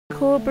A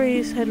cool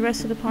breeze had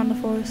rested upon the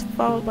forest,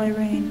 followed by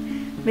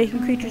rain,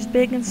 making creatures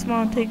big and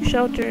small take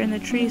shelter in the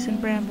trees and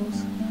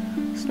brambles.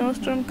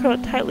 Snowstorm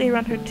curled tightly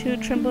around her two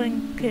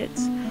trembling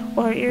kits,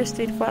 while her ears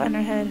stayed flat on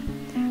her head.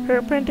 Her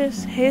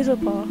apprentice,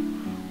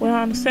 Hazelpaw, went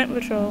on a scent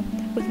patrol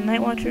with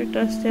Nightwatcher,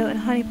 Dusttail,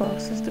 and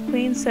Honeypaw, since the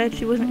queen said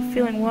she wasn't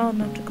feeling well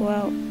enough to go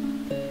out.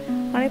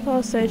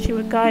 Honeypaw said she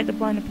would guide the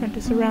blind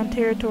apprentice around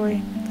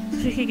territory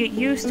so she could get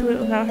used to it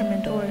without her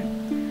mentor.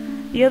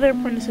 The other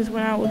apprentices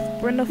went out with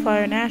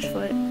Brindlefire and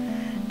Ashfoot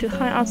to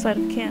hunt outside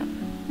of camp.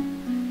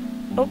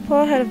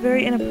 Oakpaw had a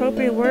very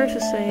inappropriate word to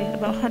say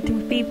about hunting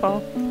with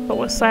Beepaw, but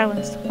was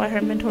silenced by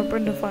her mentor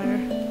Brindlefire.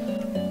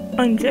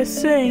 "I'm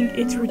just saying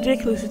it's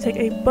ridiculous to take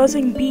a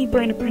buzzing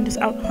bee-brain apprentice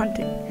out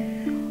hunting,"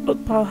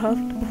 Oakpaw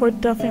huffed before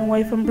duffing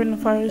away from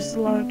Brindlefire's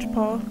large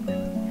paw.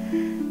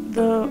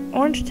 The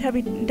orange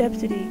tabby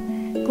deputy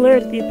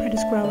glared at the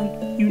apprentice,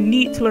 growling, "You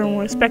need to learn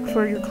more respect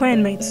for your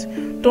clanmates.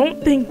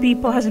 Don't think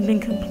Beepaw hasn't been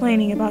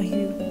complaining about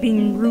you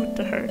being rude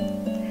to her."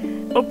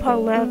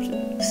 Oakpaw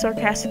laughed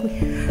sarcastically.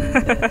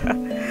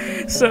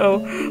 "So,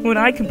 when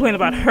I complain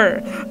about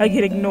her, I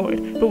get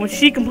ignored, but when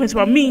she complains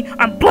about me,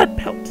 I'm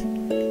blood-pelt,"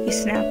 he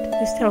snapped,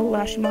 his tail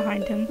lashing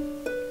behind him.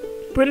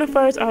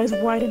 Brindlefire's eyes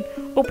widened,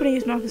 opening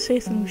his mouth to say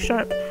something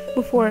sharp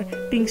before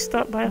being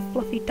stopped by a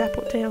fluffy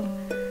dappled tail.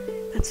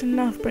 "That's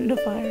enough,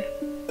 Brindlefire."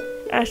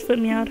 Ashfoot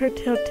meowed, her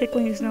tail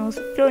tickling his nose,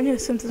 filling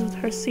his senses with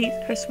her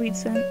sweet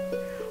scent.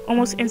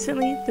 Almost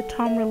instantly, the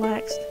Tom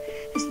relaxed,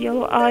 his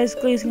yellow eyes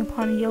glazing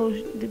upon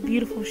the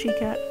beautiful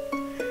she-cat.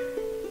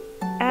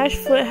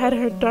 Ashfoot had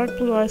her dark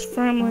blue eyes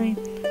firmly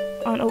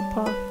on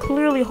Oakpaw,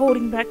 clearly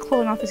holding back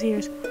clawing off his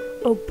ears.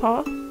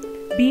 "Oakpaw,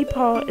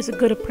 Beepaw is a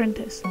good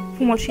apprentice.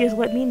 From what she has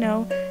let me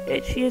know,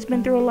 she has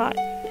been through a lot.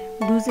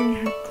 Losing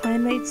her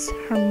clanmates,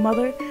 her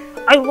mother."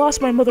 "I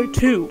lost my mother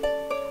too,"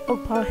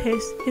 Oakpaw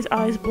hissed, his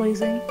eyes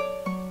blazing.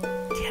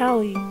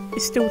 "Callie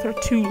is still with her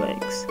two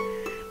legs,"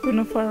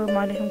 Brindlefire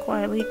reminded him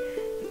quietly.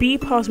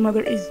 "Beepaw's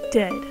mother is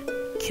dead,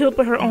 killed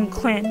by her own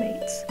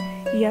clanmates,"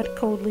 he added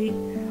coldly.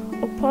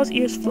 Oakpaw's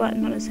ears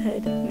flattened on his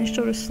head, and his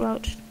shoulders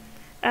slouched.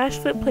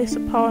 Ashfoot placed a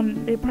paw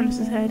on the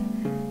apprentice's head.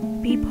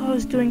 "Beepaw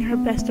is doing her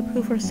best to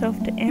prove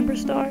herself to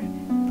Amberstar,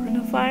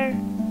 Brindlefire,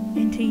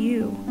 and to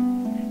you.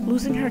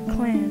 Losing her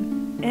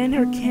clan and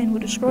her kin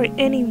would destroy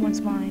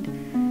anyone's mind.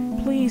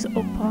 Please,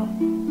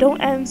 Oakpaw,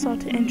 don't add insult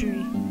to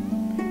injury."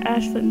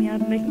 Ashfoot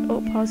meowed, making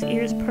Oakpaw's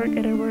ears perk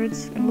at her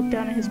words, and looked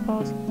down at his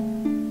paws.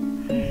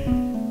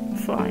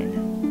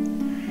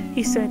 "Fine,"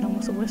 he said,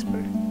 almost a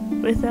whisper.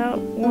 Without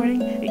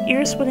warning, an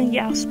ear-splitting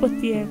yowl split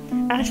the air.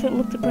 Ashfoot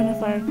looked at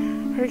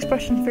Brindlefire, her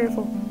expression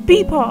fearful.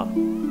 "Beepaw!"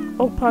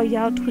 Oakpaw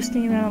yowled,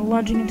 twisting around and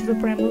lunging into the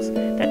brambles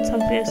that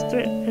tugged at his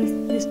throat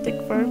of his thick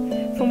fur.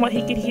 From what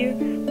he could hear,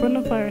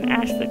 Brindlefire and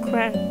Ashfoot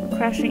were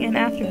crashing in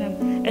after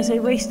him as they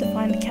raced to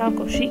find the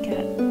calico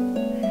she-cat.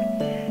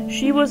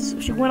 She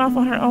went off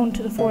on her own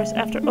to the forest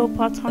after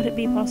Oakpaw taunted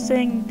Beepaw,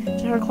 saying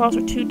that her claws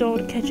were too dull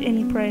to catch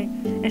any prey,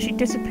 and she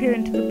disappeared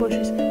into the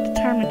bushes,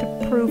 determined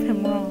to prove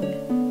him wrong.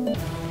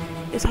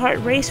 His heart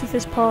raced with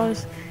his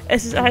paws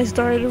as his eyes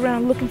darted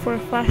around looking for a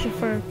flash of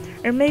fur,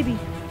 or maybe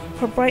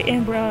her bright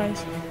amber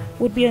eyes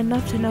would be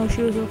enough to know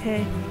she was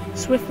okay.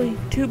 Swiftly,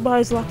 two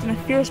bodies locked in a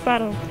fierce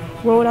battle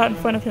rolled out in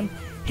front of him,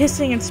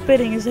 hissing and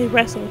spitting as they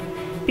wrestled.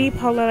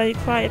 Beepaw let out a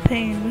cry of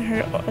pain when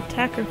her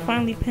attacker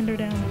finally pinned her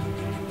down,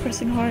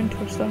 pressing hard into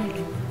her stomach.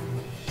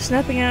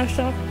 Snapping out of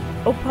shock,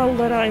 Oakpaw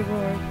let out a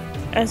roar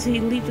as he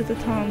leaped at the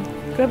Tom,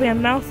 grabbing a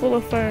mouthful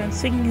of fur and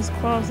sinking his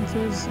claws into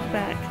his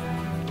back.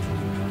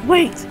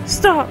 "Wait!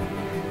 Stop!"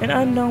 An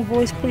unknown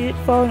voice pleaded,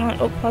 falling on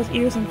Oakpaw's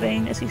ears in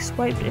vain as he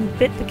swiped and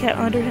bit the cat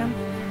under him.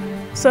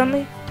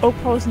 Suddenly,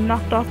 Oakpaw was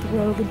knocked off the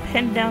rogue and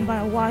pinned down by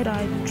a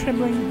wide-eyed,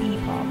 trembling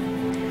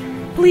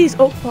Beepaw. "Please,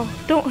 Oakpaw,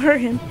 don't hurt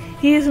him.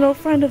 He is no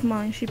friend of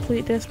mine," she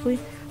pleaded desperately,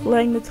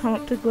 laying the Tom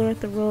up to glare at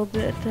the rogue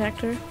that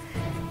attacked her.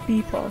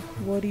 "Beepaw,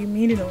 what do you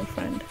mean an old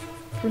friend?"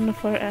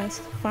 Brindlefire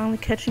asked, finally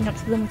catching up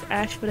to them with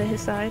Ashfoot at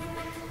his side.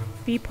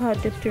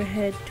 Beepaw dipped her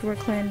head to her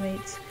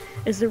clanmates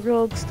as the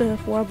rogue stood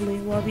up wobbly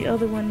while the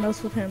other one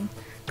nuzzled him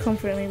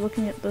comfortingly,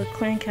 looking at the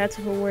clan cats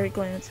with a worried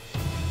glance.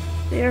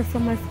 "They are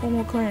from my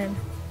former clan.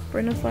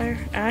 Brindlefire,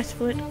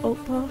 Ashfoot,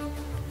 Oakpaw.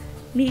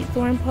 Meet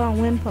Thornpaw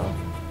and Windpaw,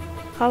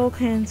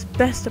 Hollowclan's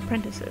best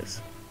apprentices."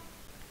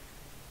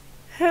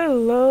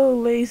 Hello,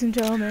 ladies and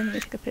gentlemen. Let me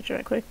take a picture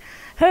right quick.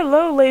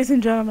 Hello, ladies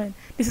and gentlemen.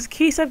 This is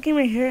Keysub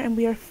Gamer here, and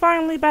we are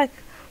finally back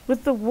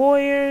with the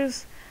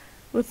Warriors,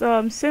 with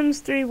Sims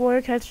 3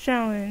 Warrior Cats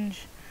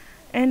Challenge.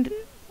 And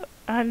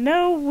I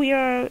know we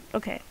are...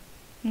 Okay,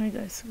 let me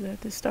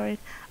get this started.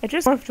 I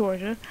just left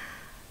Georgia,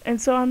 and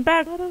so I'm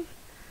back.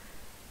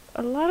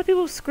 A lot of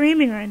people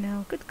screaming right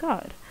now. Good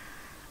God.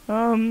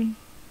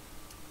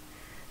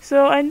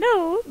 So I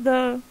know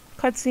the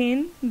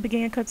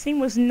beginning cutscene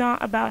was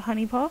not about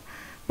Honeypaw,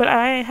 but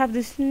I have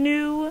this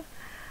new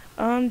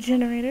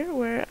generator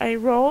where I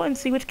roll and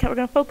see which cat we're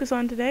going to focus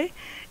on today,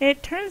 and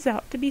it turns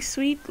out to be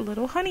sweet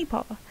little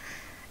Honeypaw.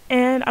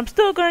 And we're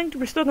still going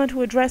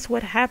to address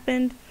what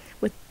happened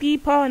with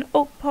Beepaw and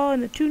Oakpaw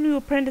and the two new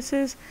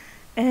apprentices,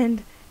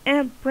 and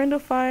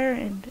Brindlefire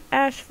and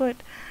Ashfoot.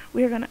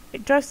 We are gonna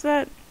address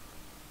that.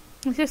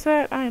 It's just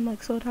that I am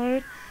like so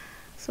tired.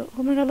 So,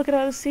 oh my god, look at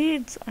all the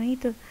seeds. I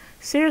need to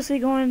seriously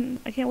go and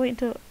I can't wait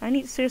until I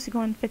need to seriously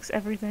go and fix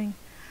everything.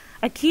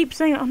 I keep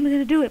saying I'm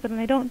gonna do it, but then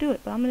I don't do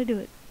it, but I'm gonna do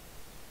it.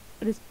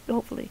 But it's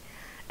hopefully.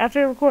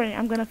 After recording,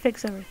 I'm gonna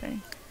fix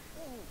everything.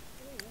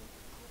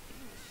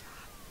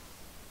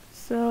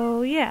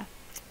 So yeah.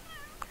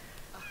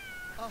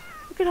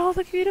 Look at all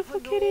the beautiful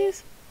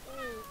kitties.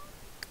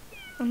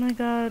 Oh my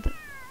god.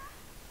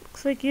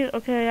 Looks like you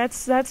okay,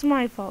 that's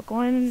my fault.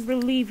 Go ahead and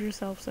relieve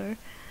yourself, sir.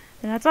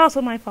 And that's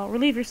also my fault.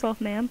 Relieve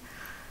yourself, ma'am.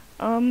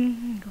 Go ahead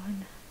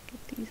and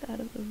get these out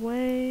of the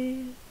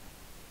way.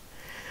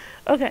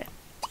 Okay.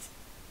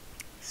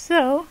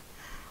 So,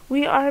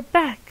 we are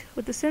back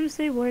with the Sims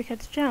 3 Warrior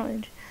Cats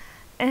Challenge.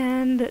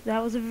 And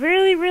that was a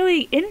really,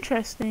 really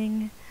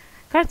interesting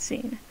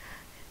cutscene.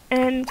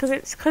 And,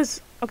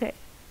 because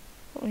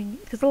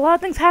a lot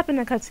of things happen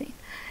in the cutscene.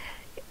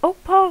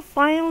 Oakpaw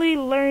finally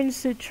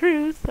learns the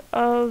truth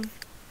of,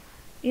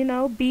 you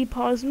know,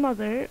 Beepaw's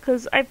mother.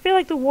 Because I feel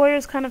like the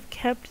Warriors kind of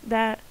kept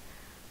that,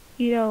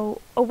 you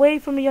know, away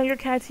from the younger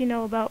cats, you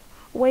know,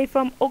 away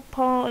from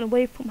Oakpaw and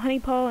away from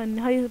Honeypaw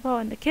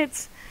and the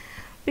kids.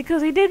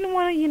 Because he didn't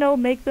want to, you know,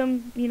 make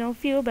them, you know,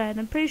 feel bad.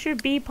 I'm pretty sure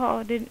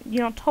Beepaw didn't, you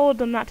know, told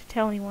them not to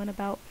tell anyone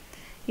about,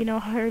 you know,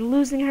 her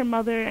losing her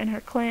mother and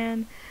her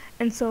clan.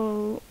 And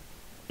so,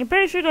 I'm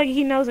pretty sure, like,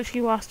 he knows that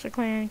she lost her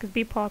clan, because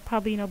Beepaw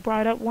probably, you know,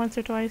 brought it up once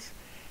or twice.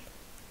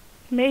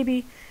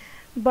 Maybe.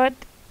 But,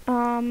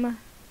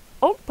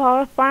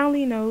 Oakpaw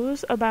finally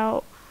knows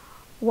about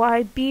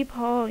why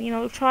Beepaw, you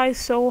know, tries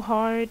so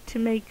hard to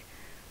make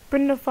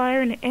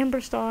Brindlefire and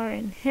Amberstar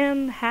and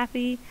him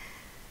happy.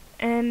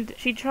 And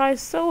she tries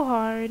so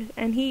hard,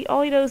 and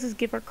all he does is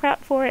give her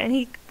crap for it, and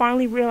he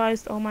finally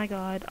realized, oh my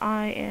god,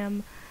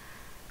 I'm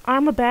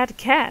a bad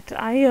cat.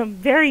 I am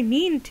very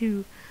mean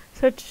to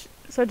such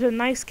a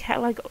nice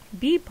cat like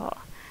Beepaw.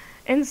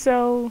 And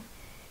so,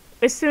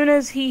 as soon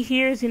as he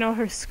hears, you know,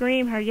 her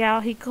scream, her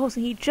yell, he goes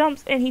and he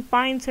jumps and he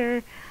finds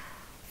her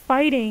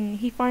fighting.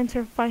 He finds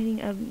her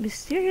fighting a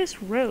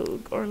mysterious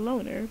rogue, or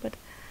loner, but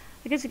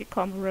I guess you could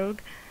call him a rogue.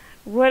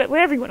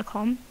 Whatever you want to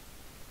call him.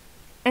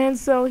 And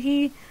so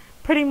he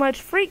pretty much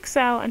freaks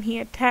out and he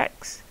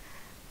attacks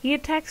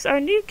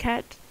our new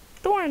cat,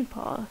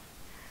 Thornpaw.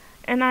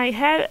 And I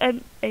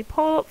had a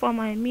poll up on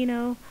my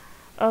amino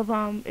of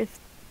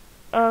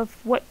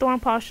what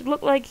Thornpaw should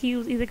look like. He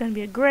was either going to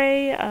be a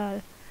gray,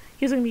 a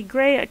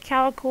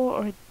calico,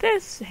 or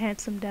this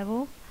handsome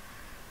devil.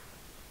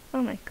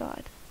 Oh my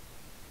god.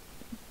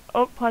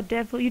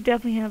 Oakpaw, you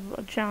definitely have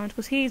a challenge,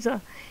 because he's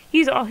not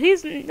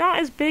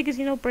as big as,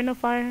 you know,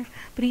 Brindlefire,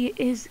 but he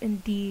is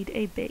indeed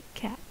a big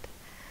cat.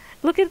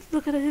 Look at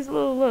his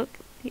little look.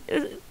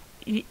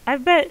 I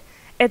bet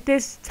at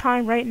this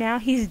time right now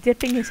he's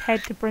dipping his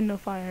head to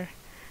Brindlefire.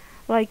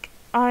 Like,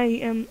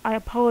 I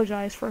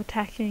apologize for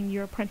attacking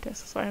your apprentice.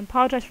 So I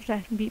apologize for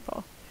attacking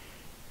Beepaw.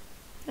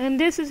 And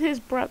this is his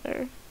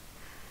brother,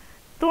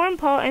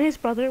 Thornpaw, and his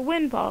brother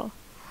Windpaw.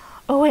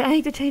 Oh wait, I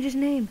need to change his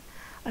name.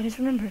 I just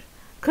remembered.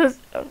 Cause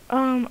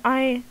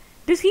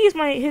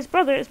his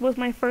brother was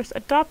my first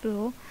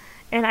adoptable,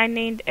 and I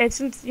named it,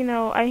 since, you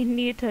know, I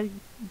needed to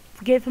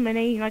give him a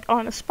name like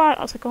on the spot.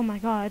 I was like, oh my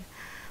god,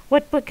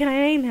 what can I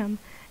name him?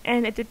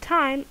 And at the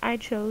time I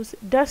chose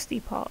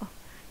Dustypaw,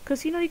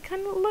 cause, you know, he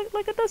kind of looked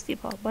like a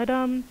Dustypaw. But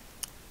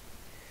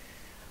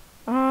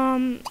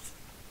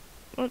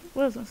what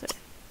was I say?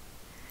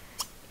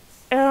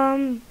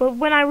 But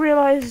when I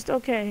realized,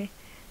 okay,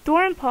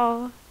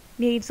 Thornpaw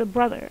needs a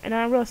brother, and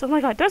I realized, oh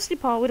my god,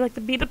 Dustypaw would like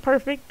to be the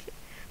perfect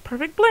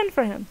blend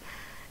for him.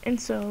 And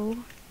so,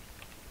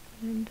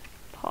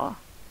 Paw.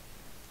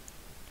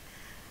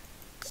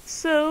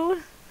 So,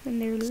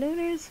 and they're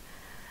loners.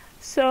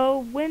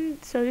 So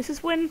this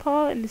is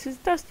Windpaw and this is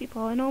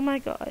Dustypaw, and oh my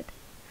god,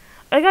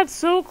 I got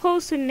so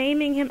close to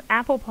naming him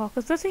Applepaw,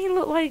 because doesn't he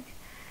look like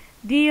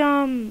the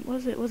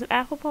was it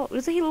Applepaw?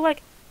 Doesn't he look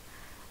like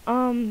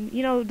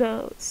you know,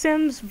 the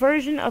Sims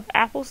version of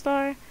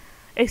Applestar?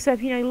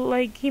 Except, you know,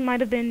 like he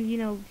might have been, you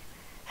know,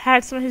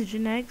 had some of his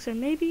genetics, or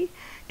maybe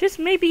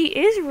he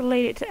is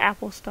related to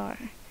Applestar.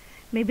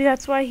 Maybe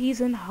that's why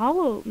he's in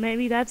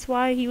Maybe that's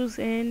why he was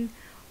in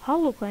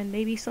Hollowclan.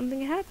 Maybe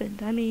something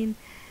happened. I mean,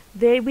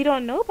 we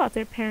don't know about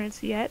their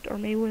parents yet, or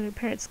maybe where their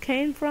parents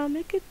came from.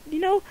 It could, you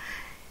know,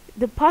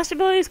 the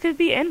possibilities could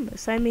be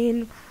endless. I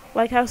mean,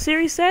 like how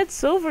Siri said,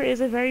 Silver is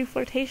a very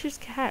flirtatious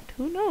cat.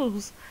 Who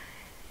knows?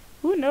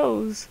 Who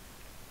knows?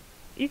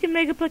 You can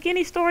make up like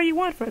any story you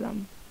want for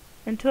them,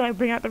 until I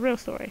bring out the real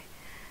story.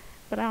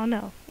 But I don't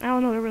know. I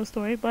don't know the real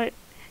story. But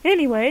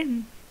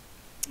anyway,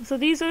 so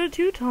these are the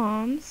two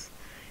Toms.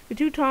 The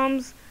two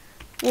Toms,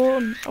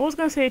 well, I was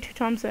going to say the two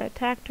Toms that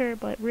attacked her,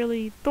 but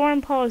really,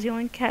 Thornpaw is the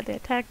only cat that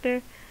attacked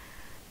her.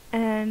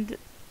 And,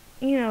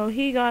 you know,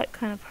 he got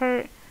kind of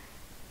hurt.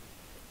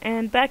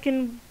 And I'll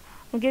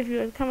give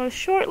you a kind of a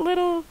short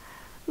little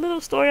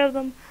story of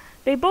them.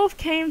 They both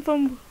came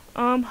from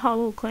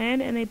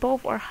Hollowclan, and they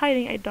both are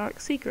hiding a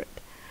dark secret.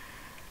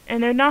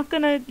 And they're not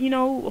gonna, you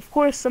know, of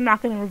course I'm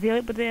not gonna reveal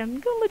it, but I'm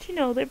gonna let you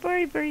know they're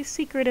very, very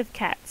secretive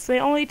cats. They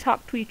only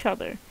talk to each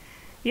other.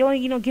 They only,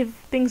 you know, give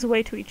things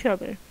away to each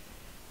other.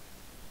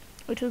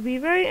 Which will be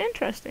very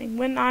interesting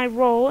when I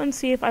roll and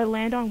see if I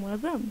land on one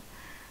of them.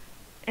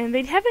 And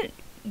they haven't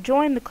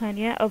joined the clan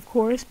yet, of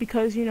course,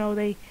 because, you know,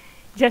 they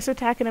just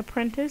attacked an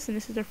apprentice and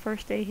this is their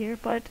first day here.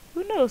 But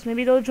who knows?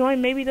 Maybe they'll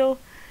join. Maybe they'll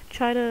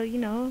try to, you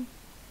know,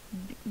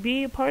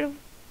 be a part of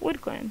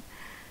Woodclan.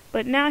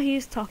 But now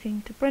he's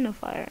talking to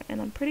Brindlefire,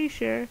 and I'm pretty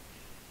sure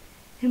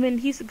him and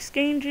he's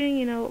exchanging,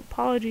 you know,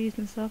 apologies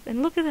and stuff.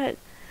 And look at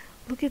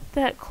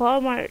that claw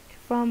mark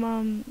from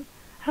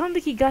I don't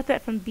think he got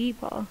that from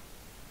Beepaw,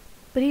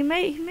 but he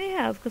may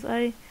have, because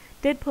I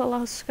did put a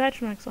lot of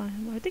scratch marks on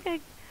him. I think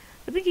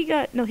he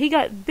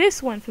got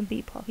this one from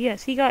Beepaw.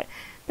 Yes, he got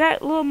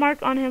that little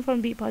mark on him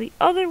from Beepaw. The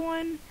other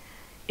one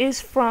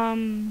is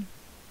from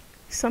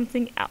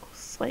something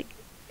else, like.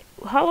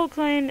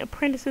 Hollowclan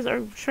apprentices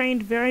are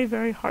trained very,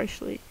 very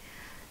harshly,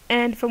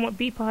 and from what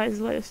Beepaw has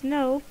let us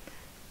know,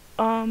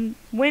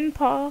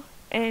 Windpaw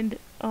and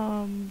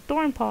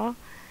Thornpaw,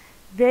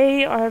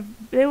 they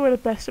were the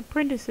best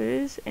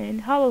apprentices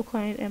in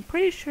Hollowclan, and I'm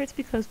pretty sure it's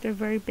because they're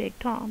very big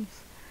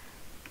toms.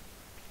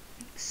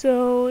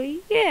 So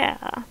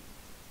yeah,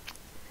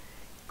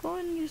 go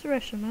and use the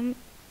restroom. I'm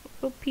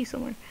go pee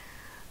somewhere.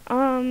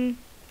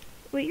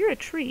 Wait, you're a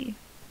tree.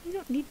 You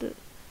don't need to.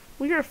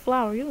 Well, you're a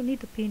flower. You don't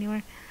need to pee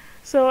anywhere.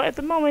 So at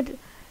the moment,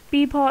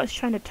 Beepaw is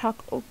trying to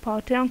talk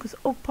Oakpaw down because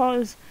Oakpaw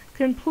is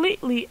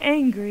completely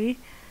angry,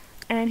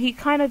 and he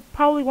kind of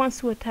probably wants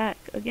to attack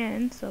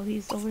again. So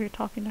he's over here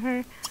talking to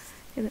her,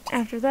 and then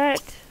after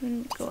that,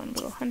 we go on a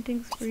little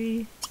hunting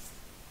spree.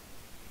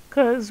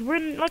 Because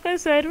like I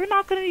said, we're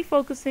not going to be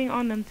focusing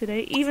on them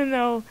today, even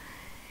though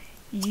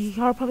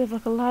you are probably have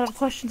like a lot of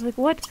questions, like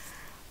what's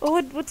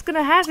going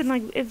to happen?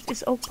 Like,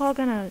 is Oakpaw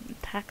going to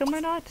attack him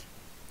or not?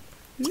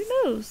 Who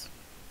knows?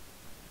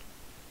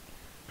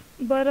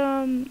 But,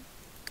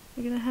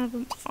 we're gonna have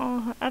him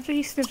all, after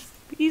he sniffs,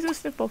 he's gonna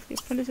sniff both the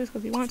apprentices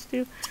because he wants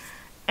to.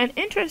 And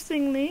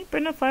interestingly,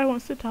 Brindlefire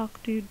wants to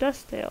talk to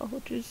Dusttail,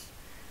 which is,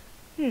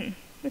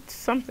 it's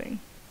something.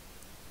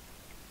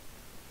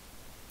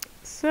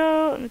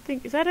 So, I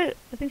think, is that it?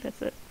 I think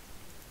that's it.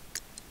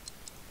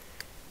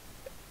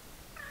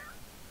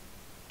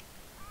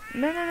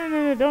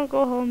 No, don't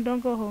go home,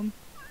 don't go home.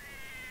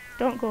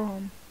 Don't go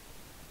home.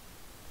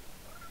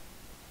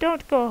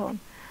 Don't go home.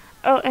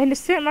 Oh, and the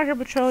scent marker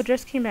patrol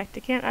just came back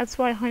to camp. That's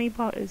why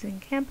Honeypaw is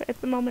in camp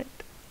at the moment.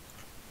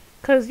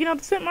 Because, you know,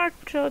 the scent marker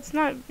patrol, it's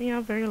not, you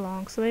know, very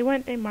long. So they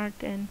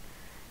marked, and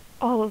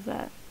all of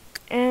that.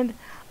 And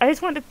I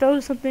just wanted to throw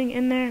something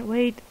in there.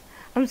 Wait,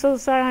 I'm so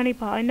sorry,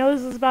 Honeypaw. I know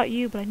this is about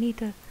you, but I need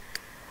to,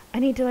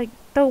 like,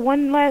 throw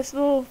one last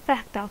little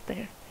fact out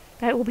there.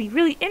 That will be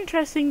really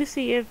interesting to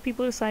see if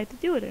people decide to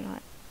do it or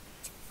not.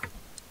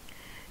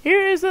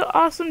 Here is an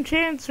awesome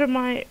chance for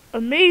my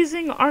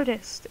amazing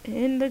artist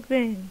in the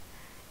thing.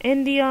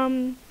 In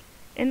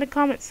the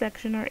comment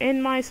section, or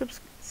in my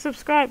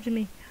subscribe to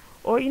me,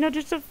 or, you know,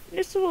 just a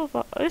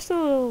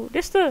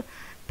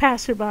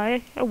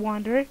passerby, a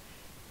wanderer.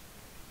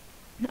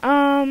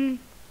 I'm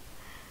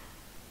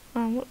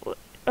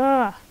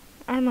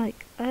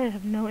like, I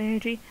have no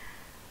energy.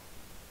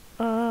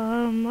 What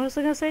was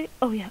I gonna say?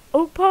 Oh yeah,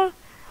 Oakpaw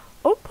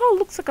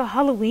looks like a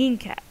Halloween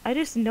cat. I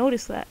just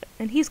noticed that,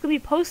 and he's gonna be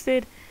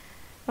posted,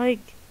 like,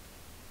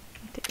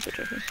 take a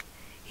picture of him.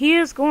 He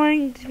is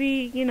going to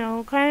be, you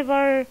know,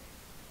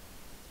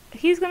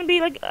 he's going to be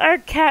like our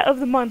cat of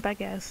the month, I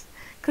guess.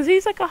 Because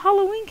he's like a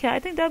Halloween cat. I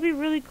think that would be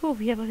really cool if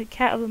we have like a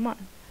cat of the month.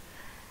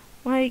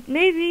 Like,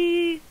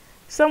 maybe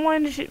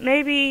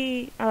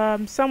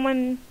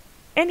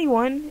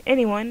anyone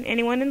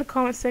in the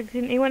comment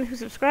section, anyone who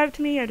subscribed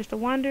to me, or just a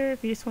wanderer,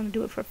 if you just want to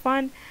do it for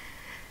fun.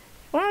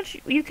 Why don't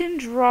you can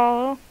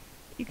draw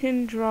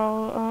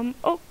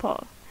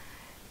Oakpaw.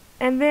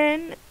 And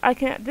then at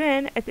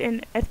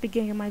the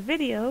beginning of my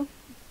video,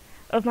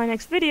 of my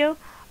next video,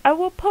 I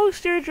will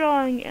post your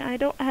drawing. And I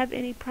don't have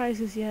any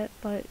prizes yet,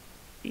 but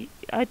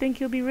I think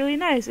it'll be really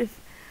nice if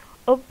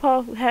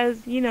Oakpaw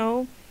has, you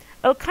know,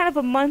 a kind of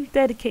a month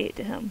dedicated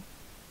to him.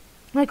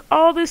 Like,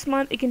 all this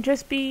month, it can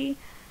just be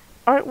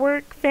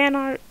artwork, fan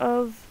art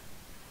of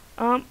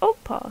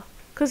Oakpaw.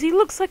 Because he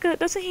looks like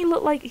doesn't he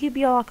look like he'd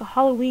be like a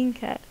Halloween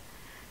cat?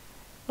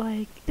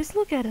 Like, just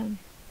look at him.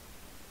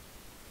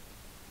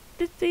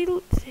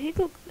 Oh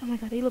my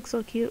god, he looks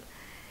so cute.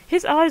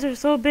 His eyes are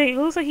so big. It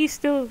looks like he's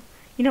still,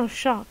 you know,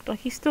 shocked. Like,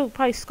 he's still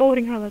probably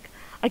scolding her, like,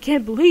 I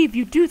can't believe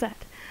you do that.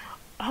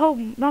 How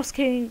mouse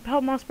brain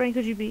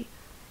could you be?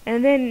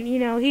 And then, you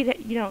know, he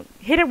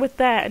hit her with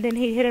that, and then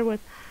he hit her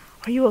with,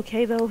 are you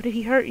okay though? Did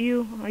he hurt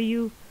you? Are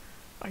you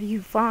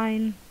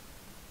fine?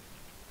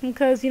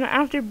 Because, you know,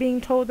 after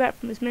being told that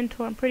from his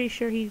mentor, I'm pretty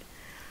sure he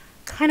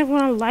kind of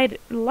want to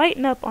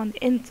lighten up on the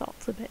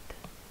insults a bit.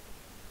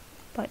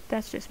 But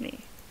that's just me.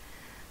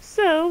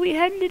 So we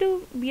have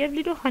little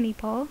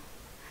Honeypaw.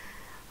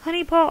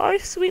 Honeypaw, our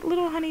sweet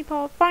little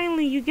Honeypaw.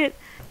 Finally, you get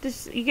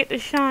to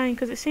shine,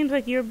 because it seems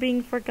like you're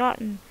being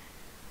forgotten.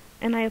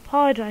 And I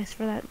apologize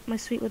for that, my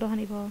sweet little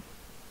Honeypaw.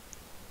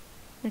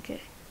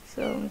 Okay,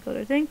 so let me go to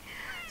her thing.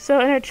 So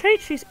in her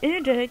traits, she's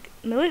energetic,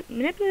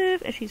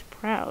 manipulative, and she's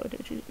proud.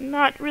 Which is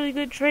not really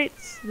good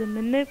traits. The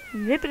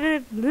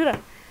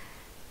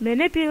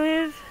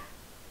manipulative,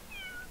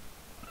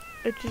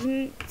 which is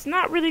it's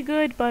not really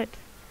good, but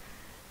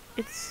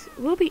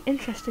will be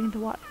interesting to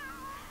watch.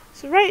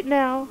 So right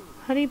now,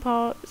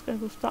 Honeypaw is gonna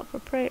go stalk for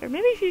prey, or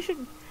maybe she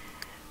should.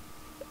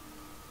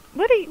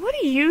 What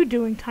are you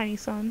doing,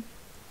 Tinysun?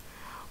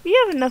 We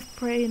have enough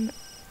prey in.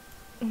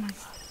 Oh my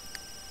god.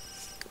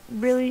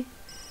 Really?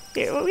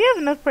 Here, well, we have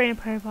enough prey in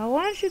Paw.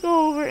 Why don't you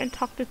go over and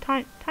talk to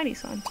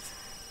Tinysun?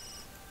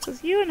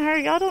 Because you and her,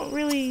 y'all don't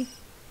really.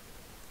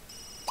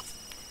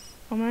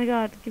 Oh my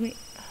god, give me.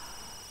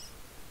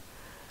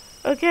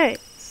 Okay,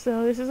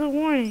 so this is a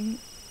warning.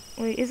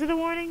 Wait, is it a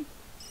warning?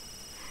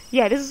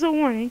 Yeah, this is a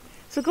warning.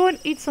 So go and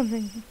eat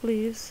something,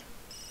 please.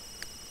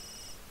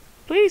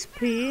 Please,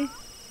 P.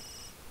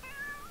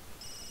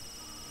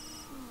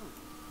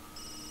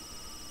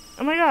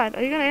 Oh my god,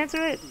 are you gonna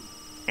answer it?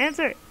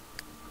 Answer it.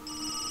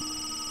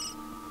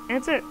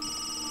 Answer it.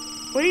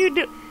 What are you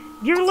doing?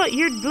 You're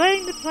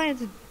letting the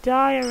plants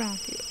die around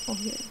you.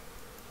 Okay.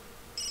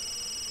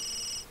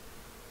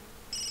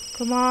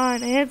 Come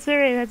on,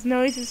 answer it. That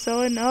noise is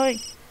so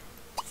annoying.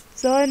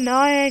 So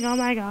annoying. Oh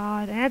my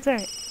god. Answer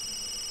it.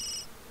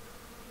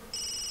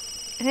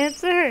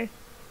 Answer.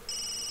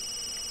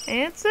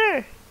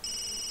 Answer.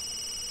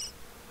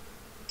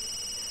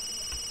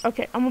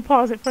 Okay, I'm gonna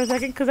pause it for a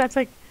second because that's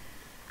like,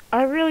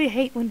 I really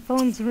hate when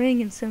phones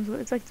ring in Sims.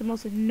 It's like the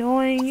most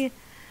annoying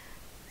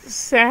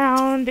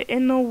sound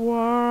in the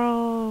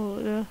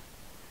world.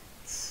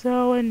 It's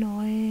so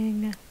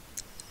annoying.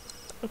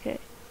 Okay,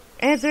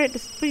 answer it.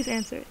 Just please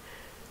answer it.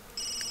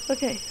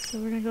 Okay, so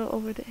we're gonna go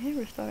over to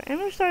Amberstar.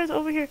 Amberstar is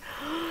over here.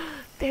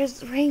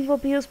 There's rainbow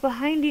beetles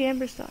behind you,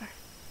 Amberstar.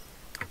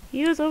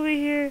 He was over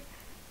here,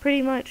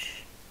 pretty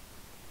much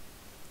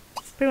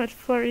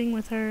flirting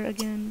with her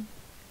again.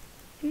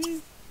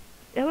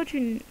 How about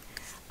you?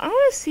 I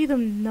want to see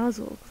them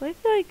nuzzle, cause I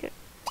feel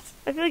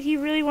like he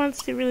really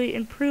wants to really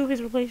improve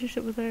his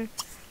relationship with her.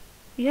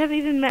 You haven't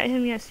even met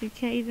him yet, so you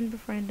can't even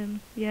befriend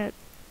him yet.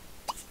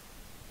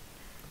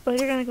 But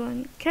you're gonna go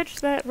and catch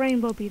that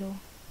rainbow beetle.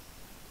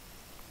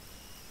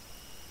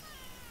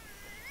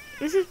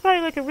 This is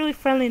probably like a really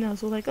friendly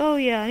nuzzle, like, oh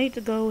yeah, I need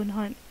to go and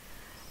hunt.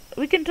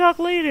 We can talk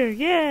later,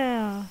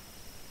 yeah.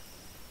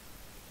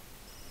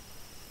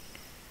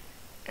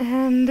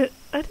 And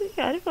I feel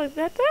like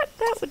that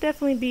would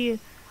definitely be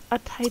a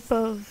type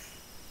of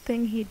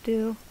thing he'd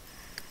do.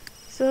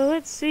 So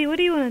let's see, what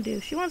do you want to do?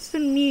 She wants to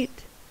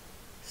meet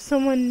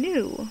someone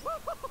new.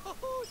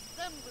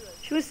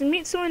 She wants to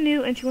meet someone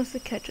new and she wants to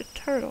catch a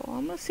turtle.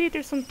 I'm gonna see if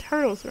there's some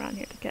turtles around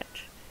here to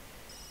catch.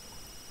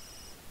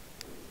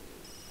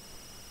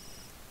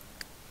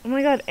 Oh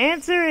my god,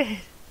 answer it!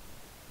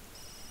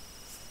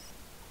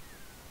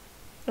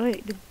 Oh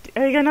wait,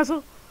 are they gonna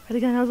nuzzle? Are they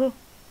gonna nuzzle?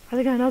 Are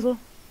they gonna nuzzle?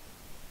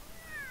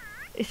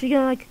 Is she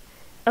gonna like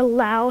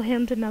allow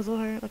him to nuzzle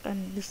her? Like,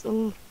 just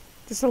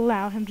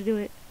allow him to do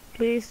it.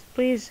 Please,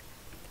 please,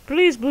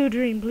 please, Blue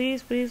Dream,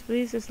 please, please,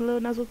 please, just a little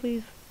nuzzle,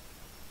 please.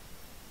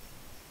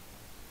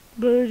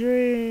 Blue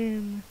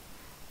Dream.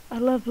 I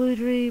love Blue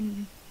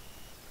Dream.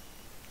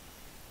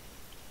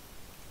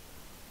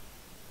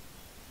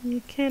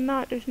 You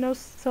cannot, there's no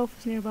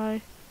sofas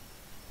nearby.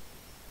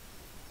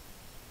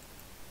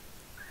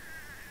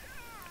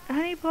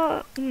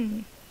 Honeypaw,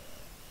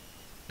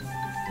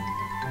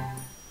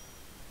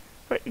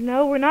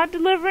 No, we're not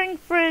delivering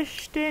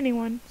fish to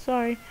anyone.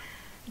 Sorry.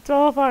 It's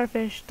all of our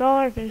fish. It's all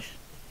our fish.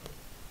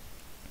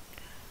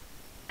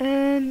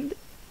 And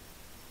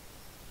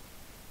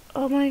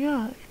oh my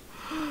god.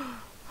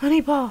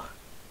 Honeypaw,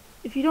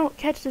 if you don't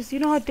catch this, you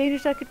know how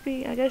dangerous that could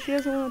be. I guess she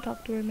doesn't want to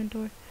talk to her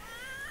mentor.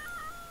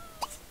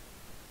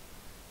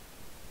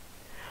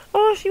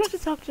 Oh, she wants to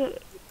talk to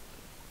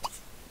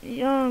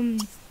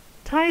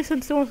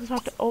Tinysun still wants to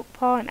talk to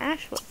Oakpaw and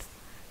Ashwood.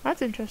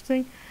 That's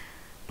interesting.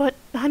 But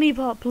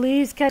Honeypaw,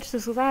 please catch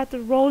this, because I have to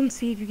roll and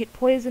see if you get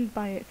poisoned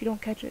by it if you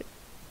don't catch it.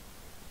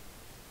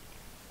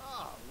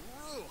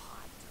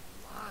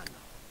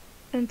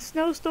 And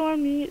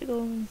Snowstorm, you need to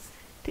go and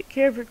take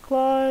care of your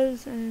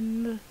claws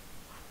and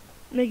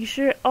making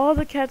sure all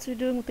the cats are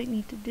doing what they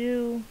need to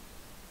do.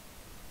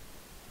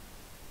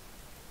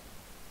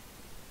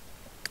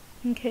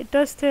 Okay,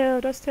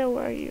 Dusttail,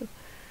 where are you?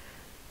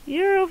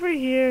 You're over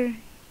here.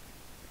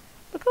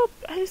 Look how,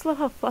 I just love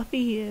how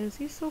fluffy he is.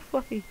 He's so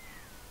fluffy.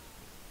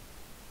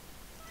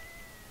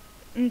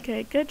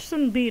 Okay, catch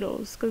some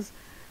beetles, because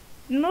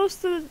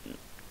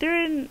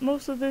during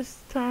most of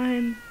this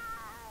time,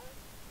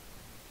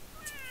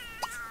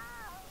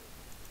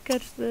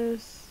 catch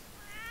this.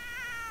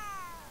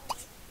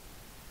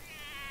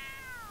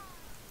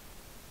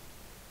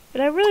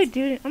 But I really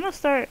do, I'm gonna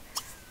start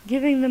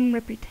giving them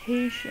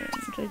reputation,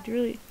 which I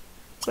really,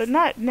 but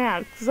not now,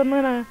 because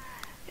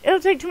it'll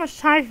take too much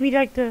time for me to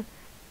like to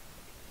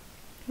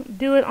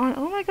do it on,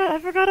 oh my god, I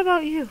forgot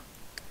about you.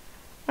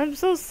 I'm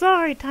so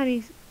sorry,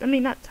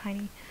 not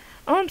Tiny.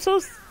 Oh, I'm so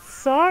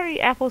sorry,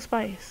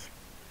 Applespice.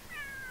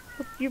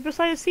 You're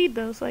beside a seed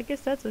though, so I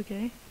guess that's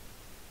okay.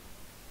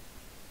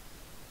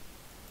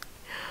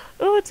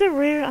 Oh, it's a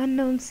rare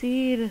unknown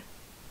seed.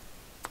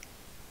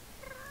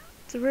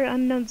 It's a rare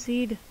unknown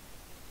seed.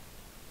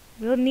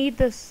 We'll need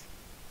this.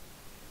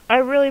 I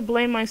really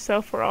blame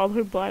myself for all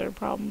her bladder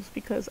problems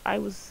because I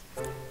was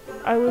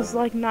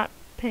like not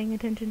paying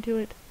attention to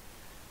it.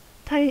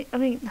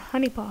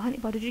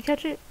 Honeypaw, did you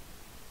catch it?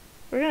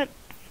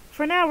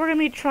 For now, we're gonna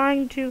be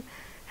trying to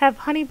have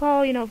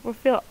Honeypaw, you know,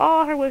 fulfill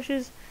all her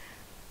wishes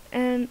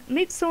and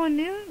meet someone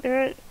new.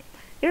 There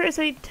is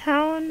a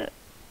town.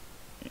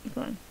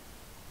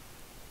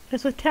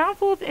 There's a town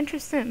full of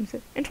interesting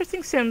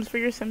Sims for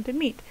your Sim to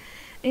meet,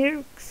 and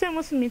your Sim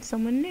wants to meet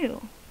someone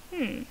new.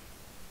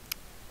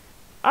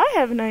 I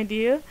have an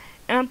idea,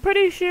 and I'm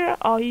pretty sure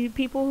all you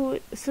people who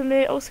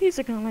submit OCs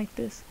are gonna like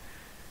this.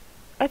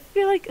 I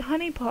feel like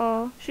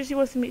Honeypaw, she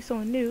wants to meet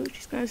someone new,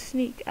 she's gonna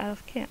sneak out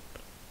of camp.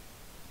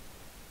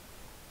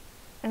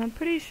 And I'm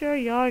pretty sure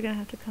y'all are gonna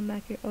have to come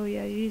back here. Oh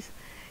yeah,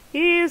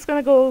 he's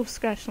gonna go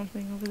scratch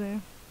something over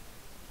there.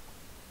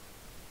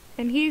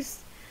 And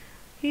he's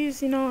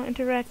you know,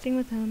 interacting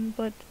with him,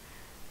 but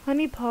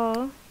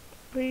Honeypaw,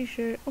 pretty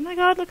sure. Oh my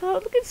god, look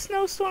at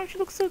Snowstorm, she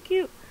looks so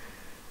cute.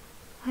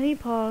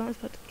 Honeypaw is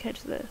about to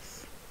catch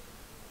this.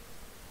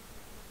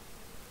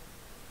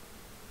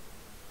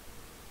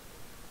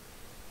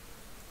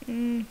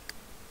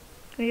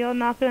 Are y'all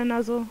not gonna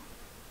nuzzle?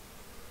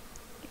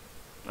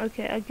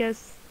 Okay, I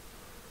guess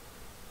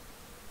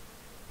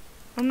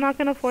I'm not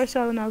gonna force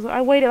y'all to nuzzle.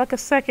 I waited like a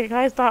second.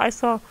 I thought I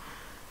saw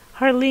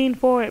her lean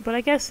forward, but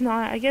I guess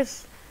not.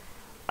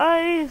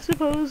 I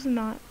suppose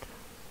not.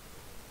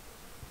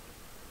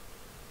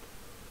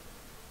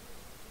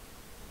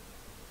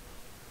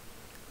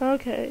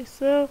 Okay,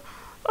 so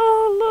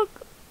oh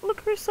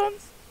look, her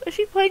son's. Is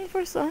she playing for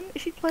her son?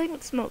 Is she playing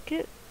with Smoke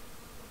Kit?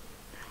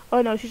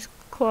 Oh no, she's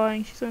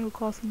clawing. She's gonna go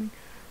claw something.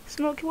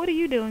 Smoke Kit, what are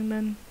you doing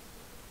then?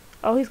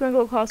 Oh, he's gonna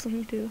go claw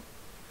something too.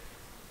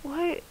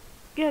 Why?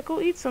 Yeah,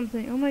 go eat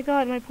something. Oh my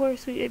god, my poor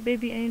sweet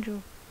baby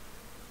angel.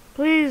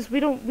 Please, we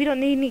don't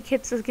need any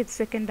kids to get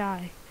sick and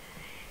die.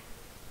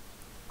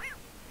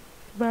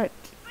 But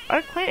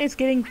our clan is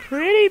getting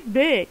pretty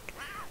big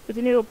with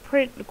the new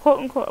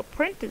quote-unquote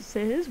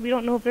apprentices. We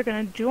don't know if they're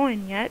gonna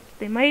join yet.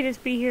 They might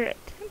just be here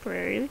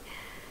temporarily.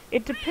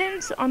 It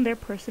depends on their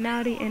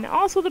personality, and it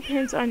also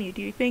depends on you.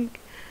 Do you think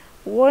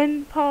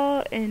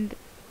Windpaw and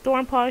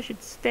Thornpaw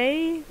should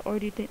stay, or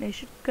do you think they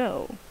should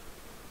go?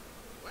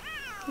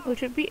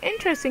 Which would be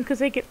interesting, because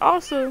they could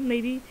also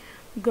maybe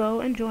go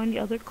and join the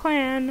other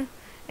clan.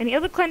 And the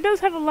other clan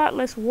does have a lot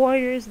less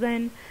warriors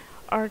than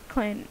our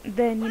clan,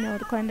 than, you know,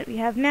 the clan that we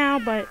have now,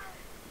 but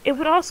it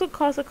would also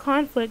cause a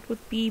conflict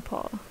with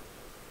Beepaw.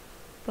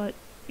 But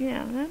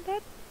yeah,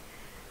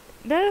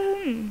 that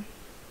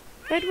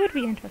would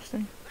be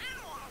interesting.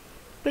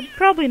 But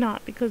probably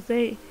not, because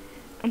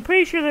I'm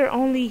pretty sure they're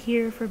only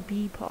here for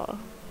Beepaw.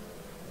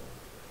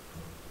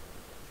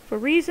 For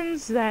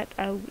reasons that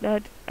I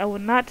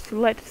would not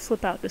let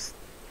slip out this.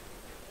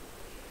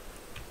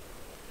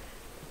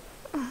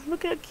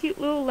 Look at cute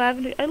little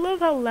Lavender. I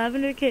love how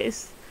Lavender Kit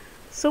is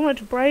so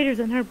much brighter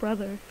than her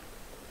brother.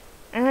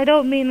 And I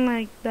don't mean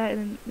like that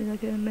in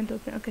like a mental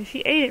thing. Okay, she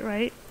ate it,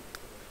 right?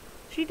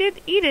 She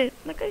did eat it.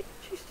 Like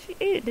she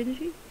ate it, didn't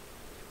she?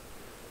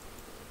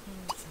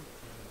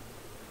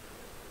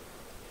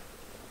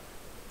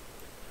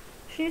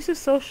 She needs to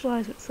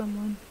socialize with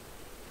someone.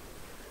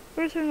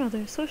 Where's her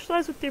mother?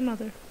 Socialize with your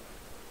mother.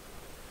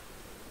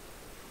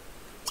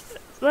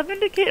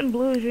 Lavender Kit and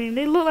Blue Dream,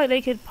 they look like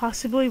they could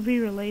possibly be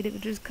related,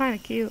 which is kind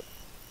of cute.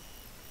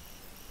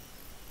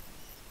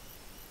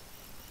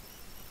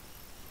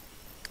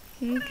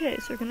 Okay,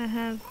 so we're gonna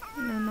have,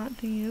 no, not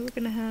to you, we're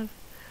gonna have,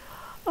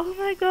 oh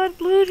my god,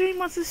 Blue Dream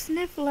wants to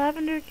sniff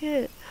Lavender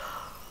Kit.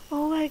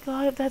 Oh my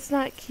god, if that's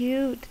not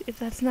cute,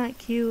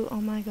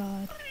 oh my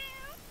god.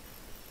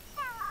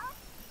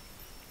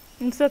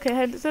 It's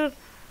okay, so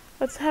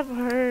let's have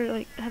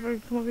her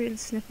come over here and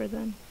sniff her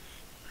then.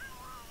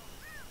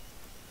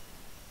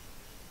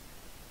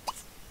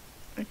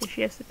 Okay,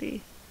 she has to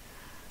be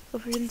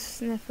over here and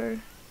sniff her.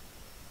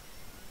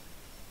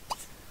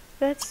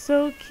 That's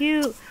so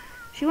cute.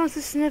 She wants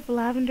to sniff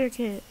Lavender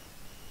Kit.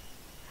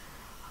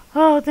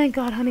 Oh, thank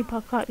God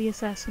Honeypaw caught the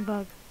assassin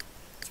bug.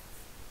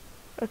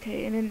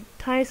 Okay, and then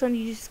Tinysun,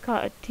 you just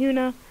caught a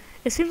tuna.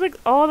 It seems like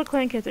all the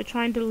clan kids are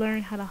trying to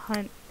learn how to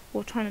hunt,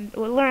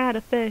 learn how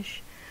to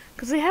fish,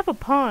 because they have a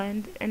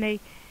pond, and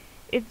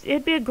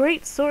it'd be a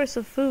great source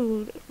of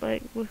food,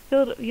 like with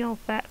filled, you know,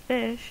 fat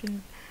fish,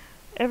 and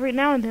every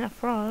now and then a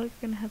frog.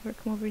 I'm gonna have her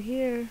come over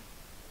here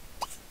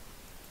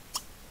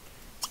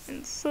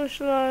and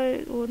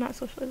socialize. Well, not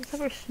socialize. Let's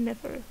have her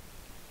sniff her.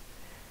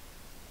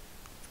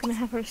 It's gonna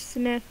have her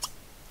sniff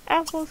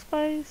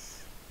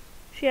Applespice.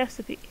 She has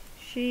to pee.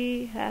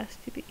 She has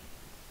to pee.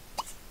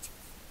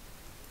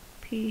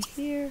 Pee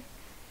here.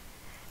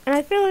 And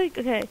I feel like,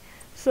 okay,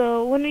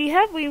 so when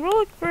we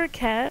roll for a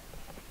cat,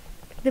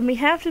 then we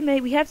have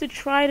to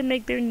try to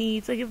make their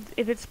needs, like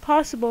if it's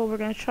possible, we're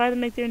gonna try to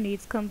make their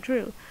needs come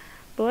true.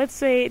 But let's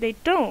say they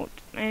don't,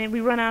 and we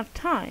run out of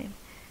time.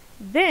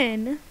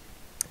 Then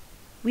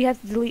we have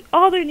to delete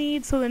all their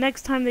needs, so the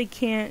next time they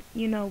can't,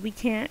 we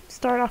can't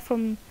start off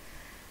from,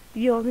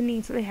 the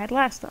needs that they had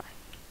last time.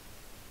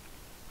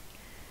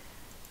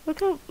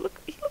 Look,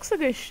 he looks like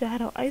a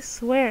shadow. I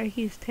swear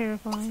he's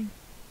terrifying.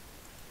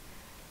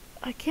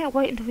 I can't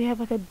wait until we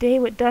have like a day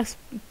with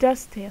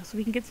Dusttail so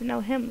we can get to know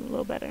him a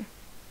little better.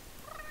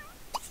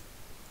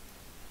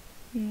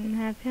 And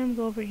have him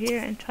go over here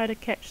and try to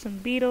catch some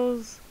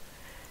beetles,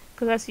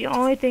 because that's the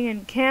only thing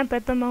in camp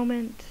at the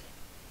moment,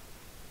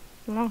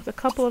 along with a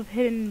couple of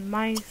hidden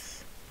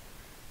mice.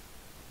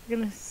 We're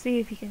gonna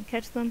see if he can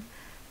catch them.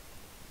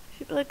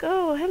 She'd be like,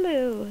 oh,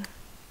 hello.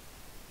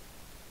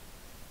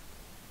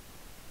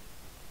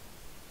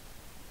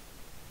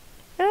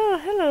 Oh,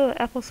 hello,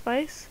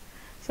 Applespice.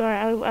 Sorry,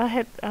 I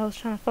was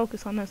trying to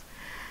focus on this.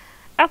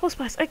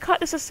 Applespice, I caught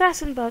this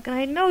assassin bug, and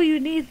I know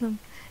you need them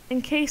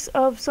in case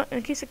a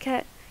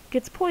cat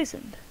gets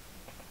poisoned.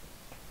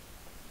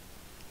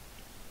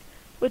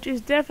 Which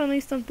is definitely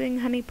something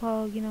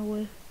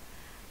Honeypaw,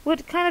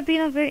 would kind of be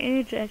very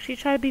energetic. She'd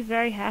try to be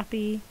very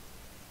happy.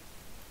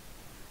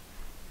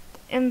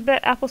 And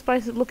bet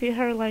Applespice would look at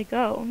her like,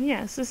 oh,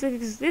 yes, this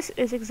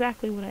is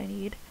exactly what I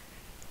need.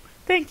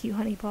 Thank you,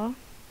 Honeypaw.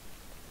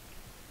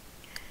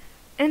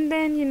 And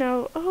then,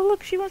 oh,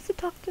 look, she wants to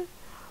talk to...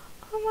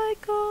 Oh my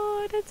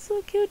god, that's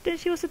so cute. Then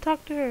she wants to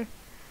talk to her.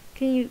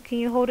 Can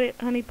you hold it,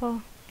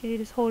 Honeypaw? Can you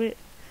just hold it?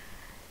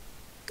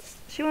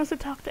 She wants to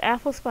talk to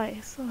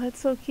Applespice. Oh, that's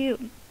so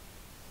cute.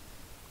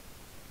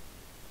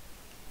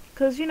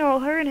 Because,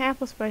 her and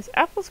Applespice...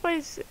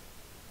 Applespice,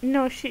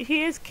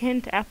 he is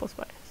kin to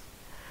Applespice.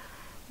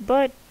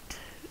 But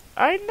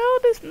I know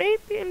this may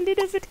be a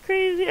little bit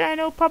crazy. I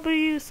know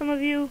probably some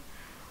of you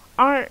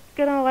aren't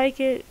gonna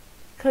like it.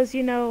 Because,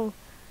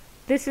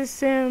 this is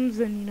Sims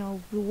and,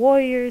 the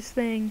Warriors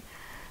thing.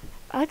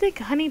 I think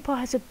Honeypaw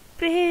has a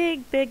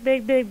big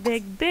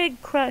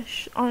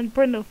crush on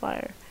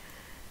Brindlefire.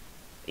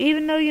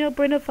 Even though,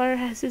 Brindlefire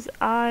has his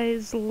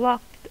eyes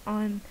locked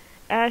on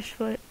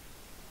Ashfoot.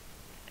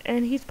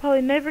 And he's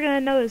probably never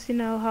gonna notice,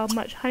 how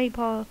much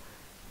Honeypaw,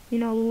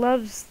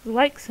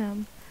 likes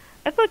him.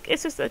 I feel like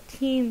it's just a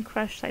teen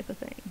crush type of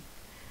thing.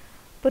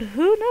 But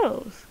who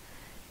knows?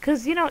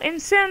 Because, in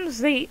Sims,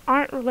 they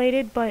aren't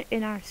related, but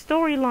in our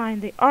storyline,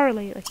 they are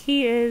related. Like,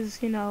 he is,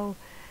 he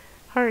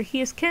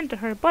is kin to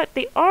her, but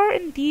they are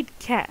indeed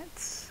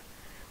cats.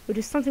 Which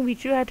is something we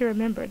do have to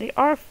remember. They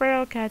are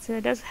feral cats, and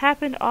it does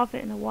happen often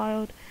in the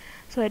wild.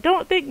 So I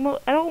don't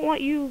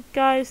want you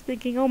guys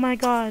thinking, oh my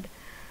god,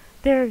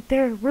 they're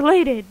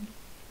related.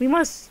 We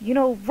must,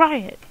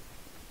 riot.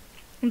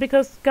 And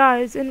because,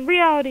 guys, in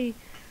reality,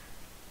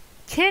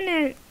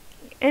 kin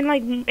and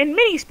like in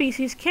many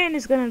species, kin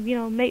is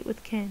gonna, mate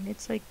with kin.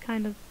 It's like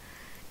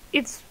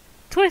it's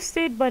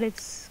twisted, but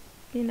it's,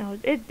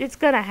 it's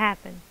gonna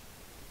happen.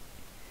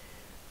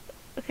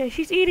 Okay,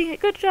 she's eating it.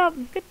 Good job,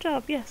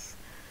 yes.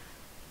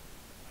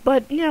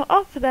 But,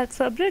 off of that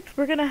subject,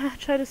 we're gonna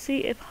try to see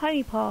if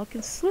Honeypaw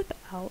can slip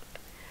out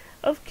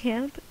of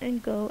camp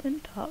and go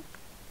and talk.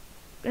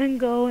 And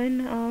go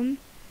and,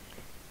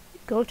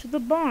 go to the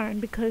barn,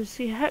 because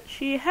she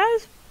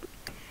has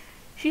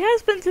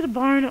been to the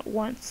barn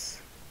once.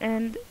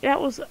 And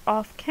that was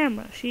off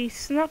camera. She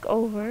snuck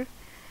over,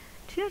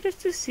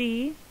 just to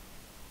see,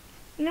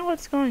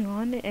 what's going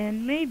on,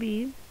 and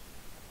maybe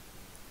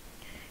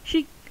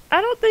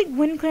I don't think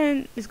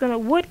Woodclan is gonna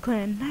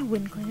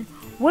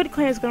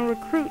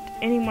recruit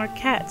any more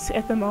cats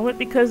at the moment,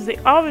 because they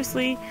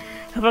obviously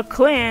have a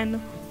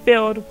clan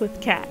filled with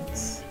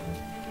cats,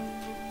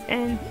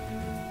 and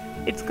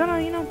it's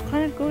gonna,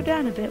 kind of go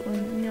down a bit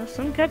when,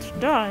 some cats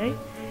die,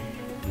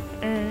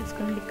 and it's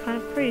gonna be kind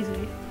of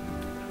crazy.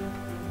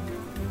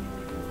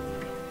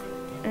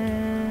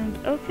 And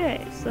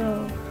okay,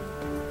 so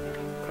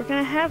we're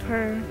gonna have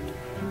her.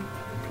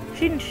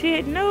 She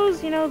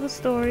knows, the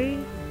story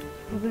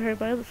overheard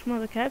from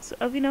other cats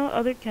of,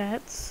 other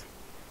cats,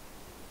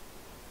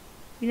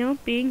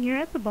 being here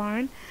at the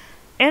barn,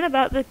 and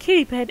about the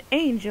kitty pet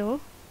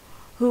Angel,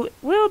 who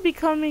will be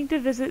coming to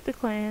visit the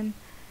clan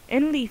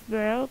in Leaf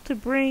Barrel to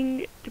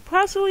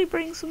possibly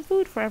bring some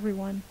food for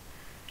everyone.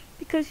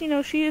 Because,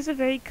 she is a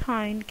very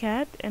kind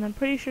cat, and I'm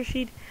pretty sure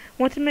she'd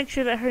want to make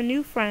sure that her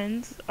new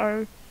friends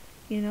are,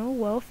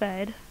 well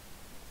fed.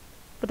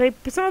 But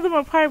some of them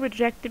will probably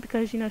reject it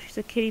because, she's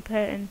a kitty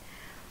pet, and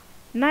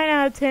 9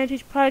 out of 10,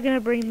 she's probably gonna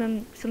bring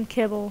them some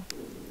kibble.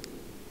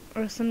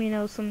 Or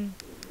some, some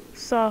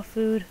soft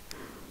food.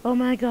 Oh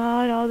my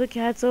god, all the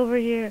cats over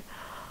here.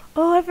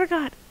 Oh, I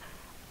forgot.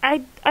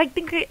 I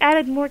think I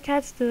added more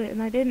cats to it,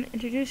 and I didn't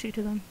introduce you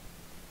to them.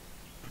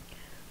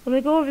 Let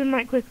me go over them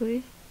right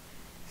quickly.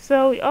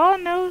 So, we all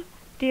know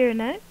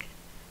Deerneck,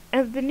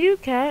 and the new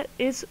cat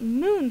is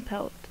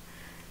Moonpelt.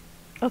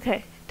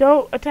 Okay,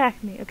 don't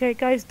attack me, okay,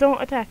 guys,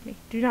 don't attack me.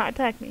 Do not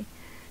attack me.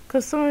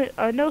 Because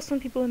I know some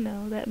people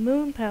know that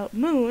Moon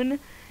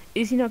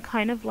is,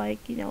 kind of like,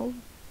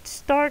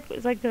 stark,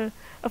 it's like a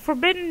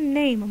forbidden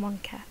name among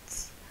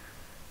cats.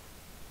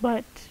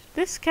 But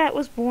this cat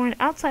was born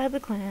outside of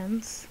the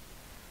clans,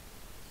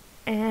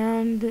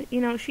 And, you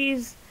know,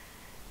 she's,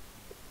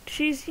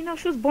 you know,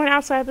 she was born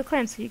outside the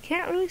clan, so you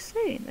can't really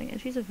say anything.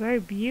 And she's a very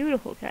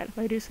beautiful cat, if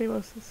I do say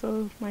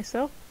so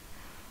myself.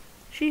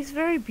 She's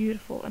very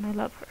beautiful, and I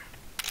love her.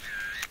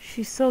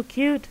 She's so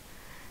cute.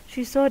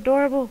 She's so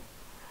adorable.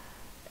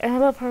 And I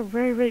love her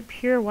very, very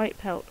pure white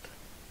pelt.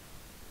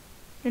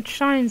 It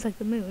shines like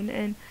the moon.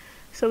 And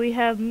so we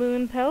have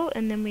moon pelt,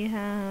 and then we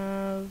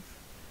have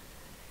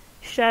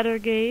shadow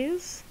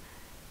gaze,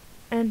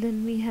 and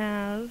then we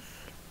have,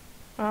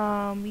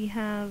 come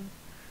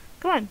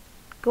on,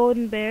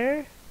 golden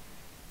bear.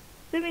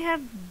 Then we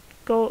have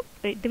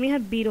then we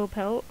have beetle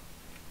pelt.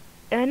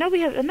 And I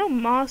know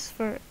moss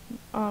fur.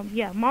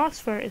 Yeah, moss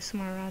fur is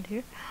somewhere around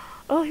here.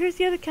 Oh, here's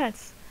the other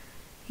cats.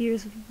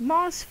 Here's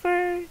moss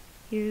fur.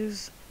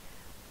 Here's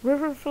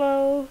river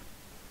flow.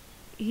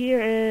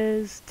 Here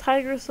is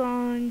tiger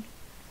song.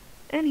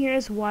 And here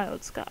is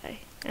wild sky.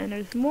 And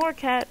there's more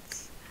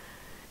cats.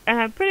 And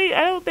I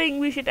don't think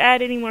we should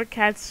add any more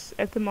cats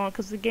at the moment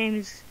because the game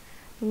is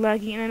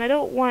lagging. And I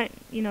don't want,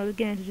 you know, the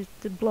game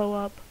to blow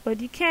up. But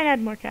you can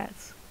add more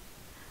cats.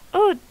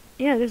 Oh,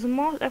 yeah, there's a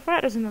moss. I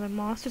forgot there's another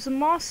moss. There's a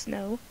moss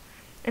snow.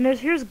 And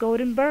here's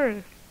golden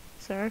bird,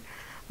 sir.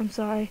 I'm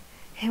sorry.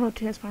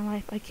 Hamilton is my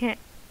life. I can't.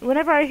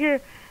 Whenever I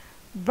hear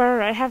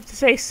burr, I have to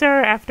say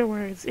sir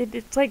afterwards.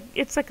 It's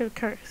like a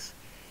curse.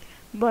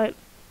 But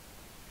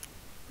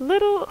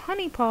little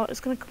Honeypaw is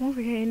gonna come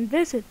over here and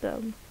visit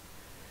them.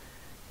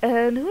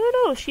 And who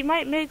knows? She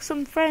might make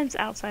some friends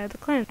outside of the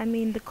clan. I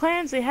mean, the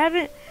clans, they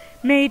haven't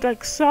made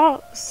like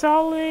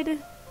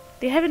solid.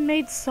 They haven't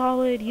made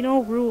solid, you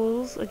know,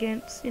 rules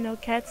against, you know,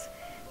 cats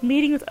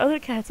meeting with other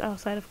cats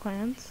outside of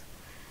clans.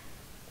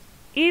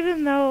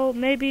 Even though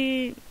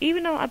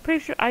I'm pretty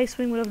sure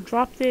Icewing would have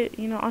dropped it,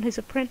 you know, on his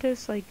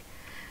apprentice, like,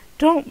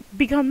 don't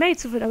become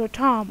mates with another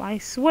Tom. I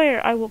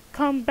swear I will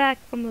come back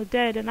from the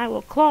dead and I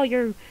will claw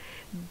your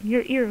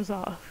ears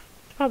off.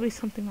 It's probably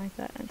something like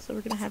that. And so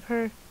we're gonna have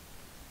her.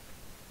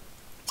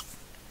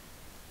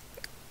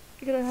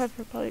 We're gonna have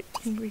her probably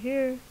over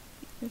here,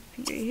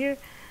 here.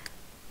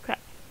 Crap.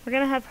 We're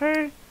gonna have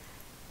her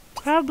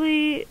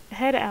probably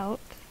head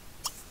out.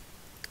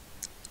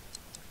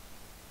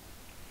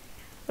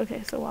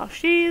 Okay, so while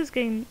she's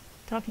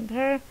talking to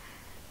her,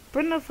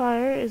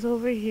 Brindlefire is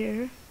over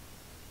here.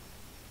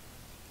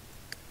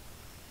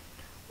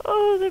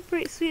 Oh, they're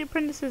pretty sweet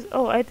apprentices.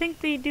 Oh, I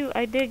think they do.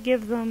 I did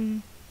give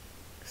them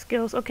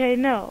skills. Okay,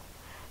 no.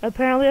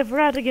 Apparently I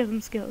forgot to give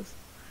them skills.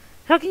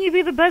 How can you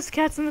be the best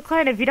cats in the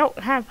clan if you don't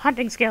have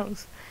hunting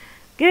skills?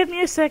 Give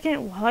me a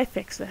second while I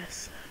fix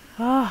this.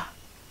 Ah.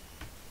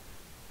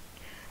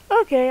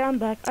 Okay, I'm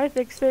back. I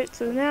fixed it.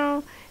 So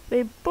now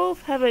they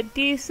both have a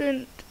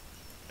decent...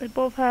 They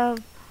both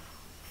have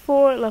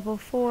level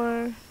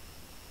 4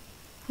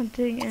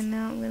 hunting, and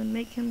now I'm going to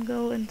make him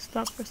go and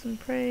stalk for some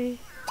prey.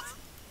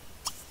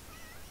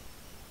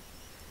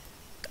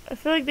 I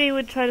feel like they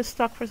would try to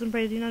stalk for some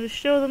prey, you know, to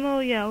show them, oh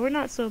yeah, we're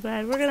not so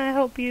bad. We're going to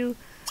help you.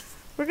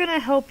 We're going to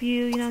help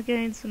you, you know,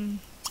 getting some...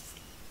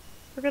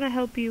 We're going to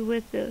help you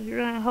with this. We're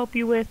going to help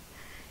you with,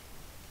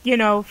 you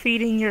know,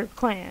 feeding your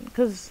clan.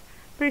 Because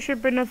I'm pretty sure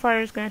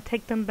Brindlefire is going to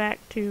take them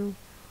back to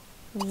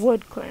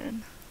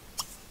Woodclan.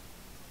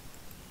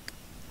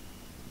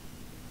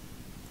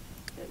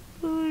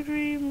 Blue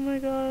dream, oh my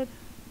god.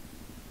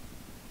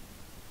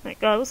 My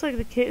god, looks like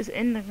the kit is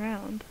in the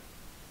ground.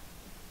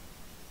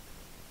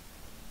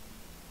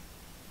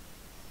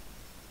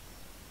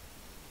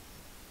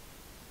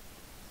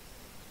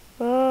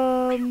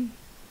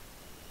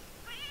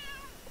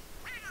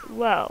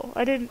 Wow,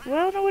 I don't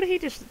know what he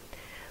just...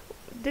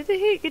 Did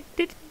you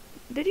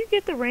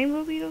get the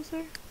rainbow beetle,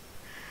 sir?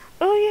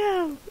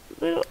 Oh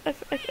yeah,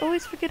 I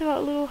always forget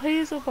about little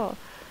Hazelball.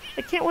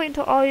 I can't wait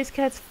until all these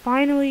cats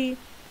finally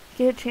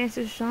get a chance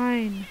to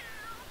shine,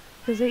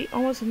 because they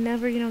almost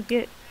never, you know,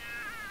 get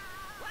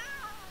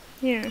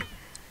here.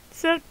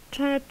 Instead of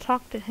trying to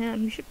talk to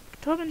him, you should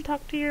tell him and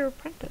talk to your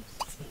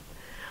apprentice.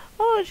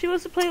 Oh, she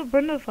wants to play with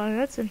Brindlefire.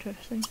 That's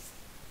interesting.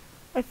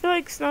 I feel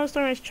like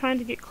Snowstorm is trying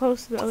to get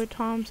close to the other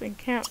Toms in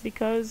camp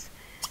because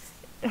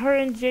her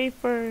and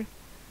Jafer,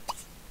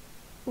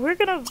 we're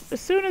gonna,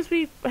 as soon as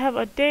we have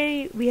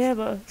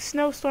a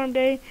snowstorm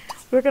day,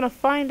 we're gonna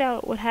find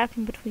out what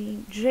happened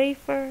between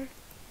Jafer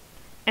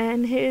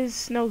and his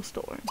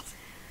snowstorm,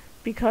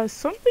 because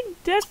something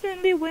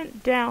definitely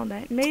went down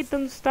that made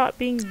them stop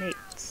being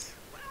mates,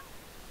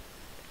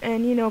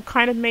 and, you know,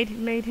 kind of made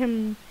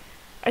him,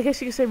 I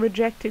guess you could say,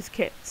 reject his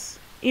kits.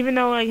 Even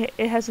though, like,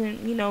 it hasn't,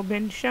 you know,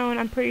 been shown,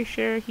 I'm pretty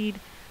sure he'd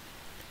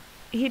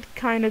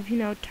kind of, you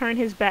know, turn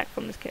his back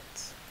from his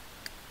kits.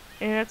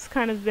 And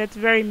that's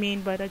very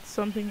mean, but that's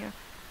something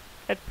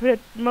that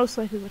most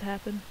likely would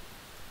happen.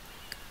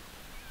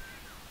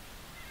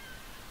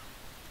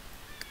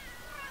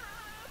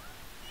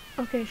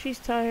 Okay, she's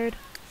tired.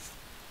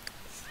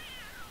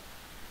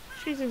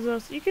 She's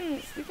exhausted. You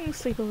can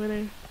sleep over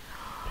there.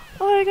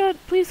 Oh my god,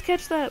 please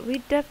catch that. We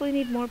definitely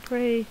need more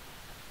prey.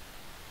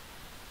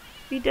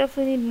 We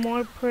definitely need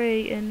more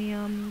prey in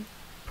the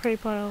prey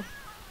pile.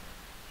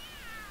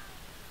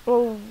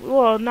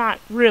 Well, not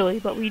really,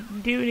 but we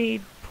do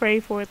need prey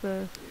for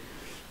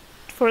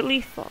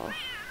leaf fall.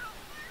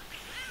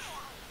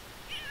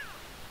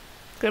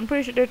 I'm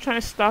pretty sure they're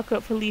trying to stock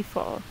up for leaf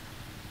fall.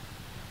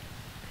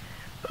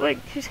 Like,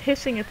 she's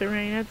hissing at the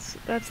rain.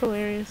 That's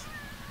hilarious.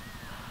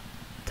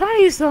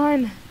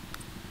 Tinysun!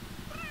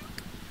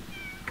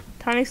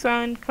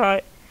 Tinysun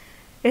caught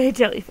a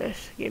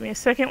jellyfish. Give me a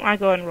second while I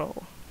go and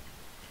roll.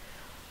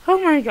 Oh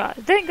my god.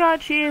 Thank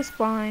God she is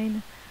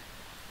fine.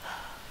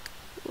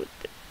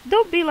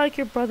 Don't be like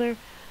your brother.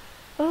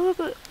 Oh,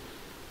 but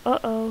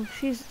uh-oh.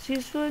 She's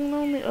feeling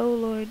lonely. Oh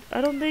lord.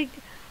 I don't think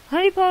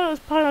Honeypaw is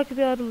probably not gonna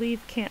be able to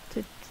leave camp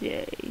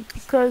today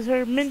because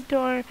her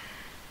mentor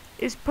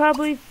is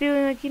probably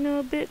feeling like,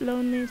 a bit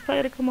lonely. He's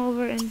probably gonna come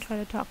over and try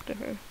to talk to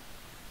her.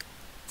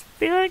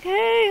 Be like,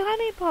 hey,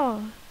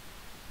 Honeypaw.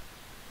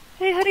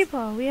 Hey,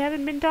 Honeypaw, we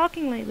haven't been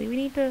talking lately. We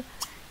need to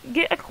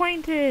get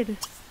acquainted.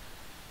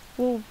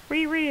 Well,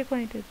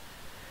 reacquainted.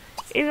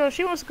 Even though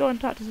she wants to go and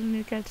talk to some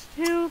new cats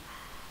too.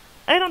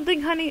 I don't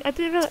think I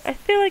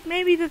feel like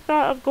maybe the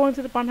thought of going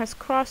to the barn has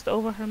crossed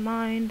over her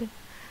mind.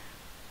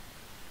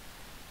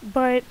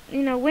 But,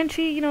 when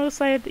she,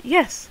 decided that,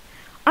 yes,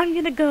 I'm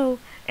gonna go,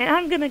 and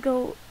I'm gonna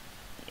go,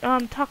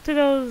 talk to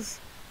those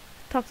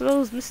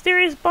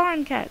mysterious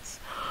barn cats.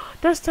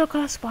 Dustel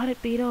caught a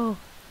spotted beetle.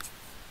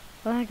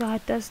 Oh my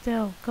god,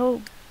 Dustel.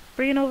 Go,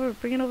 bring it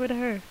over to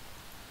her.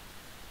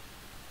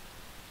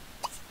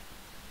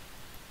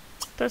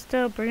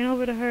 Dustel, bring it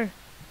over to her.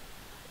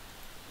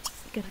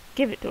 Gotta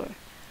give it to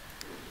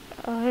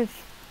her.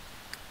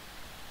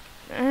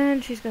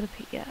 And she's gotta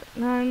pee. Yeah,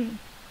 I'm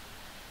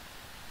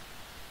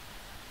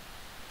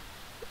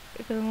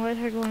gonna let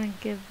her go and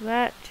give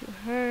that to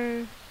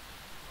her.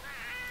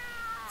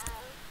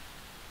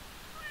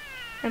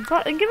 And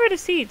give her the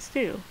seeds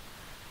too.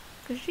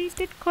 Because she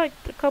did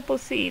collect a couple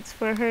seeds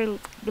for her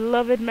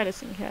beloved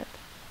medicine cat.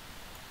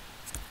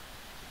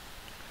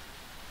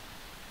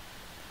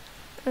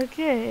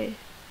 Okay.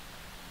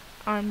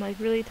 I'm like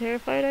really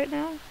terrified right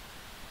now.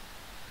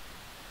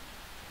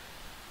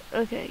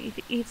 Okay, you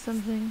can eat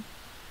something.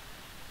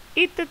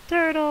 Eat the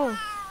turtle!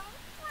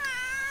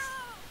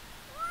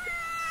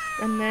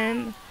 And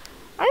then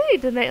I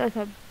need to make like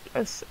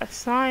a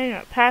sign or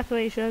a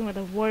pathway showing where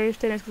the warrior's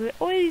den is, because I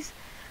always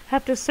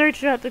have to search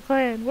throughout the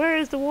clan. Where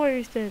is the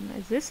warrior's den?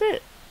 Is this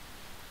it?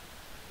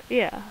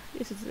 Yeah,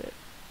 this is it.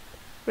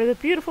 Where the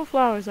beautiful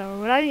flowers are,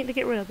 where I need to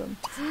get rid of them.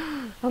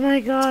 Oh my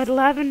god,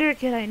 Lavender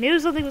Kid, I knew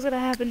something was gonna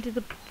happen to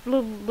the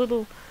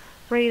little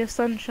ray of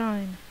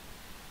sunshine.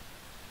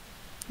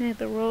 I have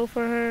to roll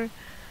for her.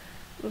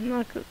 I'm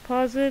not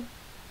positive.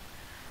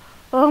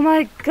 Oh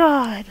my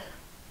god.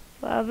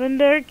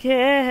 Lavender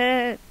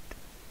Kid.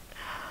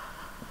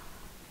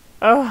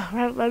 Oh,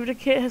 Lavender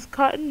Kid has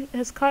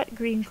caught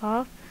green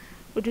cough,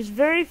 which is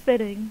very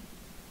fitting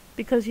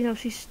because,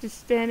 she's just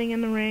standing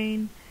in the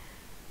rain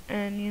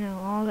and,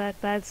 all that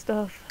bad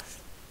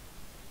stuff.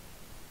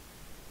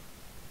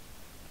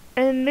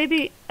 And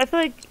maybe, I feel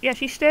like, yeah,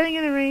 she's standing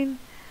in the rain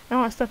and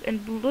all that stuff,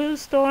 and Blue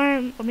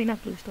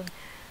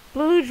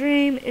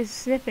Dream is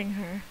sniffing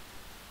her.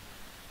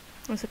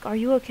 I was like, are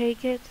you okay,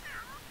 kid?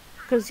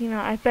 Because,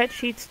 I bet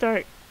she'd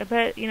start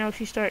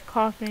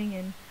coughing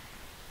and,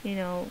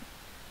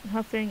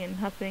 huffing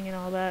and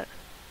all that.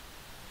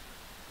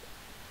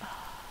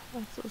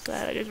 That's so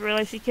sad. I just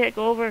realized she can't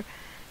go over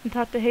and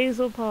talk to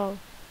Hazelpaw.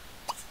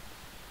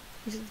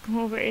 She's just come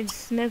over and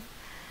sniff.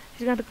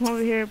 She's going to come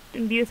over here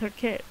and be with her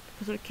kit.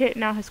 Because her kit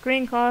now has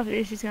green cough,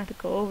 and she's going to have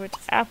to go over to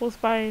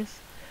Applespice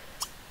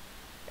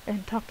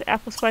and talk to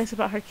Applespice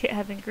about her kit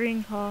having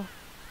green cough.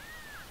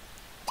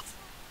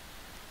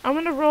 I'm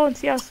going to roll and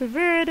see how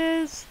severe it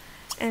is.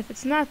 And if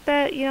it's not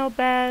that,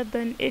 bad,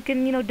 then it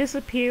can,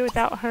 disappear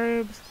without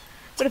herbs.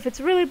 But if it's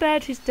really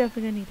bad, she's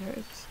definitely going to need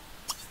herbs.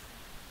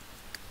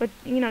 But,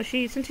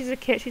 since she's a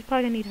kit, she's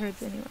probably going to need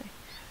herbs anyway.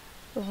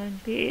 Go ahead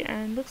and pee.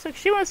 And looks like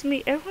she wants to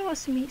meet, everyone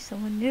wants to meet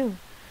someone new.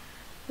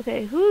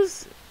 Okay, who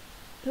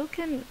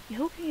can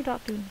you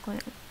talk to in the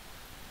clan?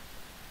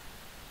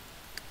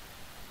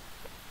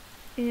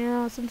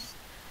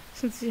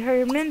 Since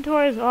her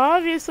mentor is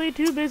obviously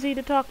too busy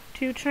to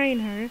train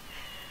her,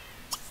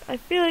 I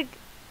feel like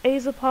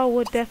Hazelpaw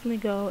would definitely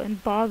go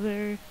and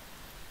bother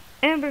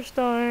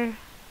Amberstar.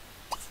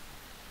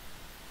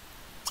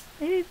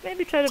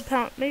 Maybe try to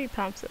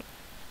pounce him.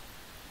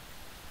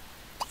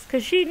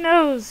 Cause she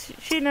knows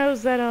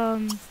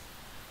that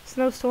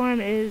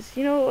Snowstorm is,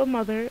 a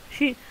mother.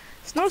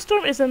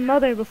 Snowstorm is a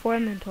mother before a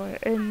mentor,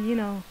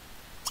 and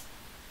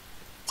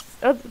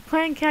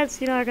clan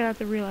cats, are gonna have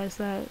to realize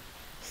that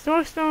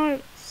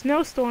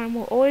Snowstorm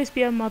will always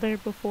be a mother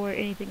before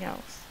anything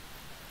else.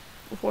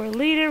 Before a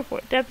leader, before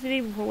a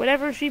deputy, before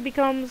whatever she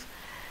becomes,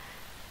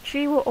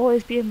 she will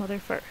always be a mother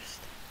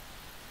first.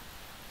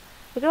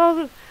 Look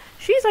at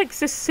she's like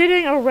just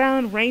sitting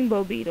around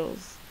rainbow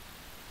beetles.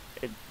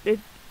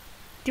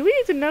 Do we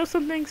need to know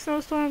something,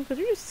 Snowstorm? Because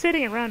you're just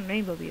sitting around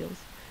rainbow beetles.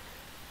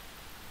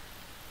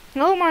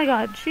 Oh my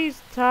god,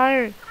 she's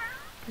tired.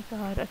 Oh my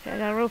god, okay, I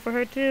gotta roll for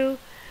her too.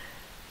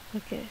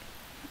 Okay.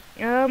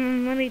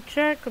 Let me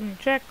check.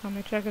 Check.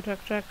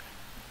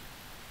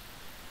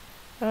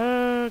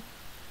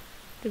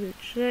 Did we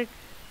check?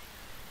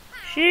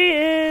 She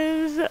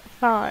is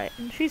fine.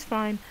 She's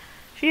fine.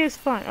 She is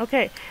fine.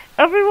 Okay.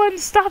 Everyone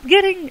stop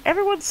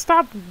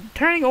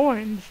turning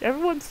orange.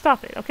 Everyone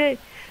stop it, okay?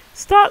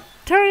 Stop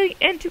turning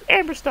into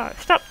Amber Star.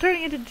 Stop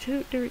turning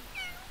into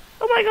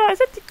Oh my god, is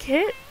that the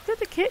kit? Is that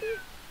the kitten?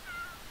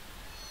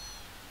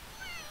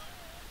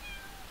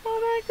 Oh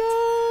my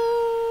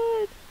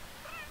god.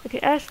 Okay,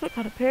 Ashfoot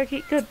caught a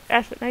parakeet. Good,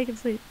 Ashfoot, now you can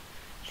sleep.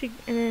 And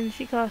then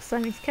she caught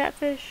Slimy's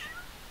catfish.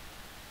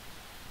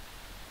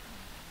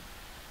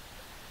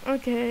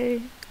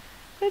 Okay.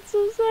 That's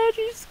so sad.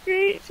 She's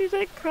screaming. She's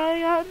like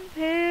crying out in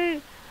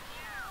pain.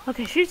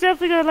 Okay, she's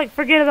definitely gonna like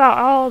forget about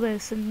all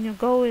this and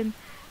go and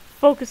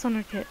focus on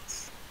her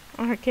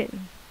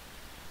kitten.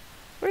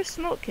 Where's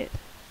Smoke Kit?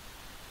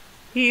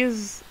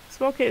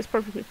 Smoke Kit is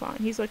perfectly fine.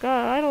 He's like,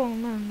 I don't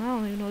even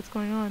know what's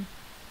going on.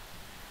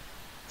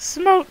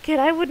 Smoke Kit,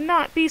 I would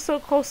not be so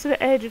close to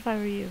the edge if I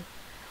were you.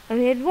 I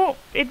mean,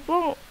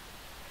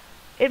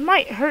 it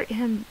might hurt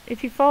him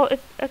if a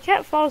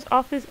cat falls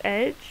off his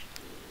edge.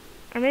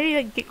 Or maybe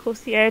like get close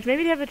to the edge.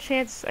 Maybe they have a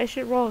chance. I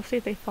should roll to see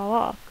if they fall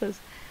off.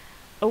 Because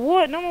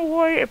normal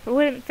warrior, it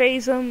wouldn't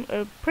phase them.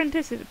 A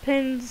apprentice, it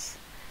depends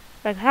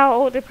like how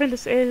old the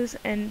apprentice is.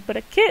 But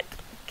a kit,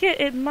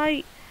 it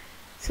might,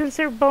 since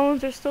their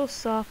bones are still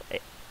soft,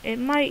 it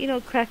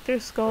might crack their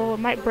skull. It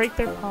might break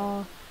their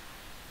paw.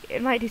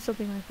 It might do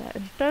something like that.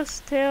 And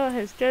Dusttail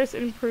has just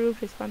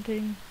improved his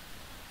hunting.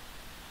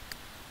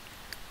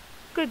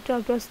 Good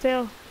job,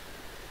 Dusttail.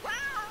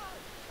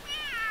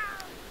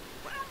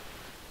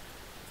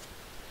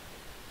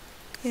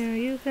 Here,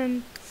 you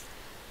can...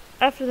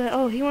 After that,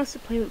 oh, he wants to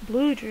play with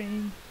Blue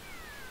Dream.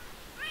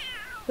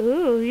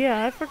 Ooh,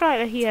 yeah, I forgot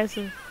that he has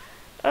a,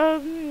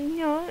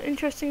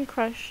 interesting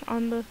crush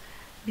on the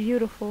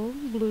beautiful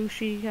blue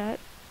she-cat.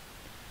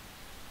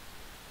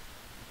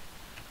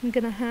 I'm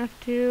gonna have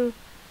to...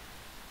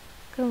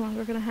 Come on,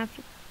 we're gonna have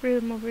to bring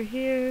him over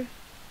here.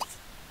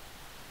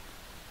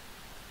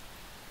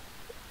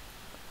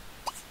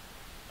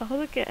 Oh,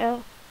 look at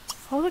Elle.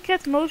 Oh, the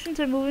cat's motions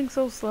are moving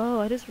so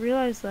slow. I just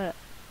realized that.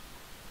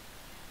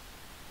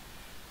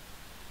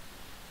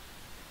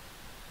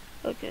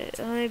 Okay,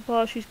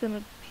 Honeypaw, she's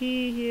gonna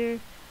pee here.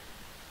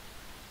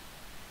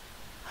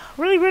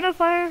 Really,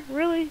 Brindlefire?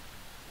 Really?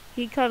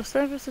 He caught a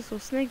San Francisco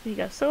snake, but he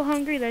got so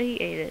hungry that he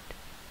ate it.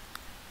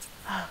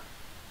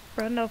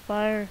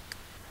 Brindlefire.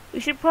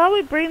 We should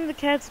probably bring the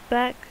cats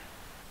back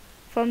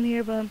from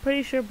here, but I'm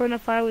pretty sure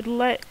Brindlefire would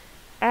let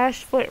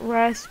Ashfoot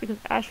rest because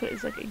Ashfoot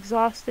is like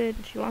exhausted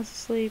and she wants to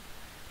sleep.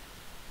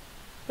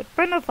 But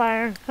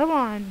Brindlefire, come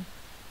on.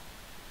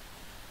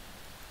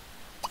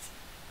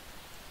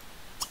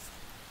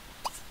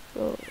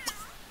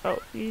 Oh,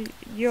 you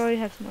already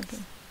have some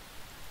hunting.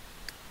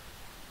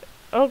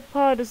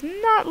 Oakpaw does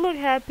not look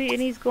happy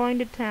and he's going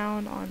to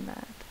town on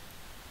that.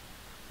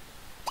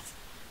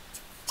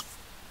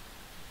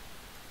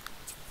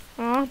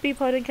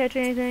 Beepaw didn't catch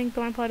anything.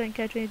 Thornpaw didn't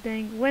catch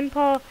anything.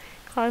 Windpaw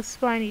caught a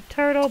spiny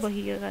turtle, but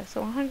he got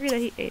so hungry that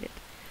he ate it.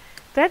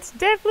 That's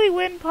definitely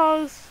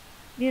Windpaw's,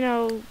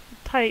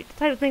 type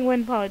of thing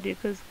Windpaw would do,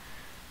 because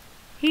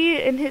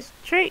in his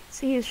traits,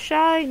 he is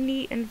shy,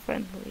 neat, and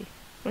friendly.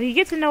 When you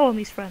get to know him,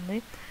 he's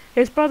friendly.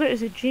 His brother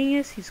is a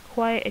genius, he's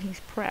quiet, and he's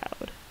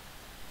proud.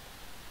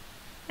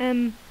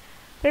 And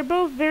they're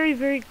both very,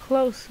 very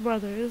close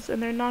brothers,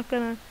 and they're not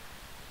gonna...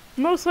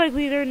 Most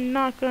likely, they're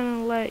not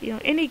gonna let,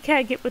 any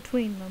cat get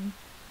between them.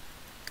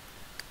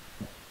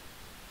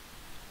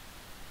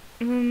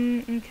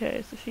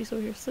 Okay, so she's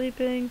over here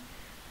sleeping.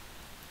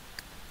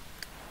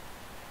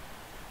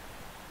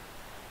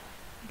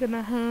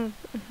 Gonna have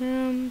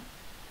him...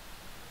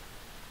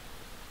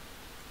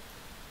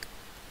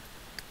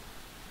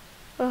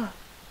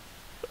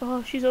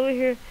 Oh, she's over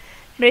here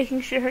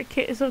making sure her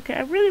kit is okay.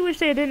 I really wish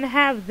they didn't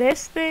have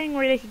this thing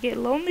where they could get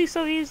lonely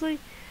so easily.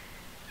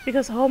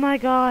 Because, oh my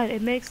god,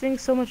 it makes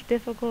things so much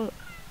difficult.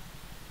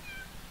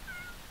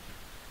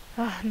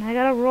 And I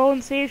gotta roll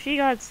and see if she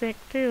got sick,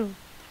 too.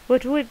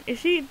 Which would, if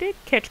she did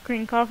catch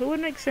green cough, it would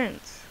make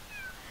sense.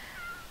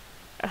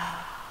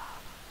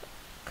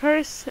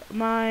 Curse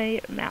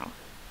my mouth.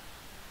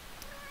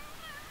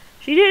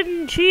 She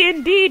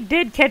indeed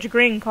did catch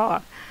green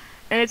cough.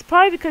 And it's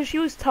probably because she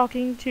was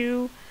talking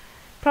to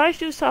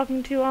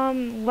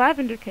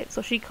Lavender Kit,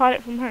 so she caught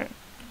it from her.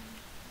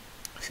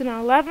 So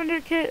now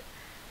Lavender Kit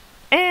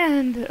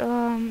and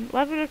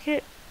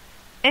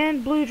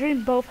Blue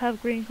Dream both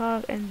have green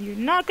cough, and you're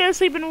not gonna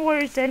sleep in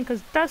Warrior's Den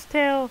because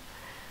Dusttail,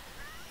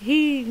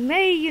 he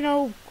may,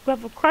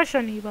 have a crush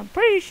on you, but I'm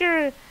pretty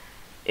sure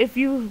if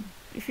you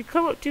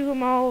come up to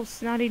him all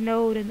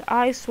snotty-nosed and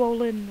eyes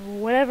swollen or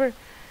whatever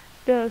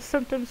the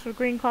symptoms for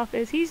green cough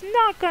is, he's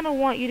not gonna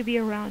want you to be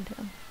around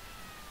him.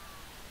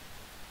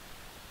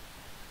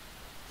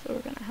 So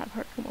we're gonna have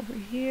her come over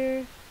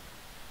here.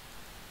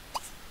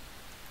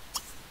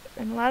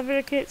 And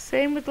Lavender Kit,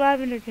 same with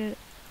Lavender Kit.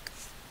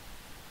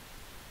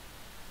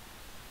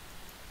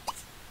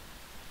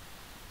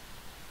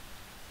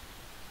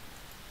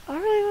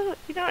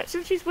 You know what,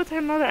 since she's with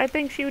her mother, I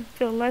think she would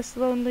feel less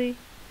lonely.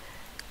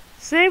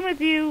 Same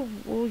with you.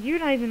 Well, you're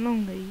not even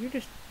lonely. You're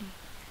just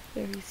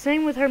very...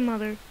 Same with her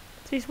mother.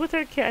 She's with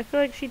her kid. I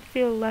feel like she'd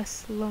feel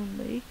less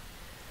lonely.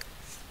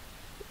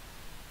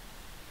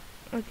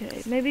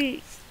 Okay,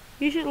 maybe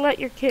you should let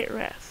your kit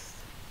rest.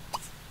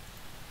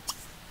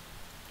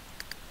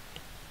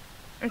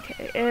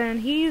 Okay,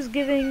 and he's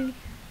giving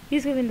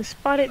the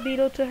spotted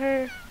beetle to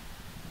her.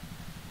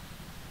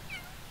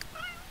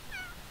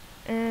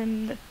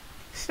 And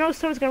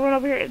Snowstorm's gonna run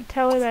over here and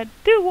tell her that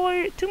two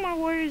more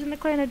warriors in the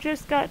clan have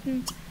just caught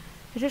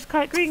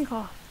Green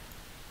Cough.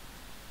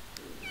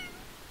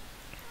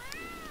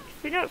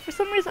 You know, for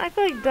some reason I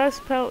feel like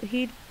Dustpelt,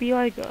 he'd be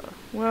like,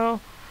 well,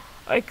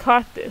 I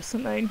caught this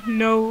and I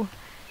know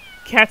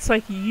cats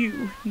like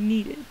you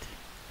need it.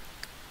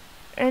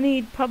 And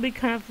he'd probably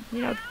kind of,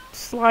 you know,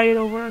 slide it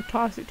over or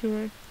toss it to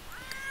her.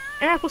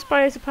 And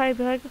Applespice would probably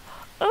be like,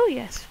 oh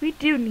yes, we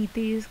do need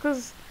these,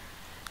 because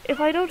if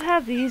I don't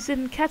have these,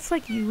 then cats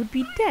like you would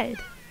be dead.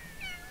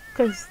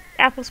 Because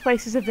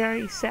Applespice is a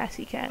very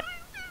sassy cat.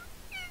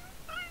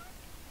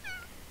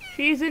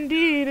 She's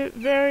indeed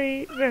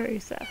very, very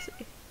sassy.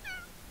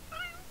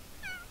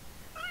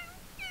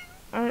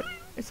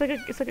 It's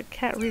like a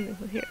cat remix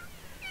with here.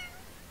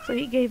 So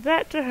he gave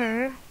that to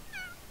her.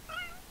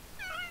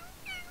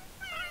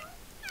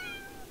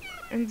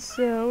 And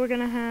so we're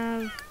gonna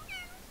have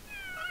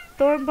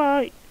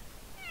Thornpaw.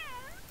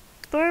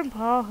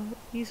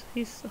 He's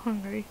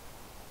hungry.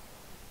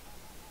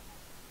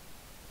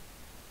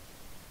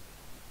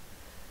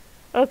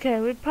 Okay,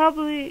 I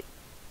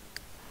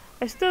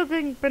still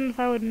think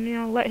Brindlefire would, you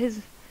know, let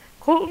his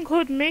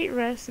quote-unquote mate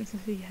rest, and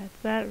since he had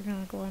that, we're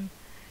gonna go on.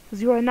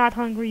 Because you are not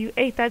hungry, you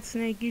ate that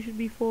snake, you should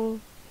be full.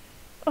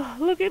 Oh,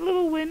 look at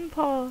little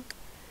Windpaw.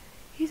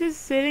 He's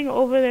just sitting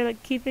over there,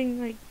 like,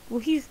 keeping, like, well,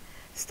 he's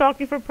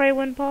stalking for prey,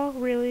 Windpaw?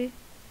 Really?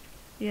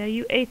 Yeah,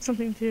 you ate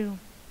something too.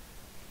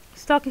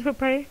 Stalking for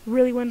prey?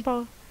 Really,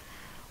 Windpaw?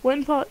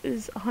 Windpaw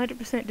is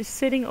 100% just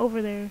sitting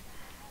over there,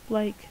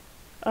 like,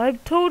 I'm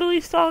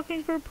totally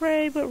stalking for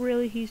prey, but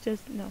really he's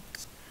just, no.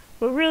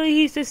 But really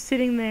he's just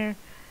sitting there.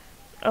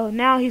 Oh,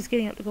 now he's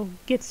getting up to go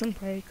get some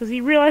prey, because he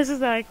realizes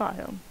that I caught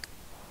him.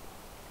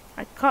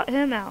 I caught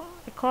him out.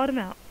 I caught him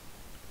out.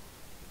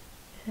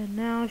 And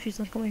now she's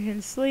gonna come in here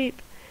and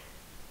sleep.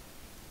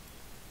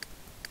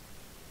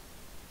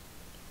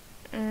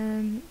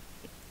 And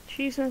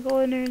she's gonna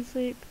go in there and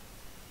sleep.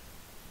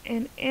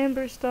 And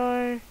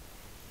Amberstar,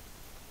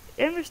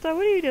 what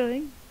are you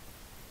doing?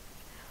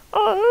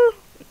 Oh,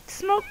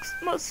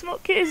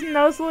 Smoke Kid is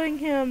nuzzling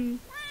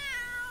him.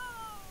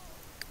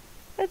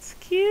 That's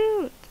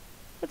cute.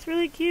 That's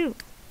really cute.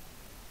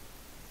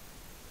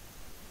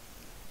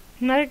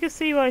 And I can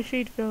see why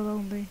she'd feel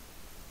lonely.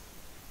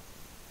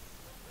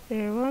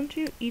 There, why don't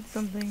you eat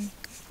something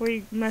before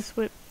you mess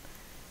with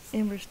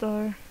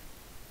Amberstar?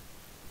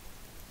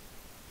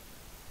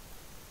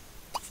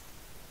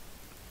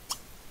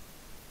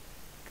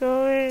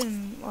 Go in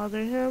and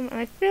bother him. And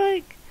I feel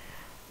like,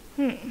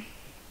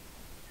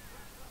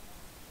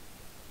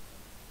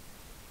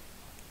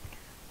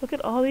 Look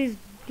at all these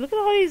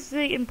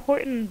like,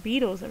 important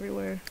beetles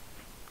everywhere.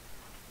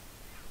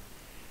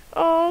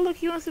 Oh, look,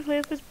 he wants to play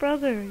with his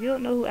brother. You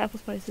don't know who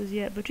Applespice is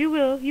yet, but you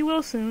will. You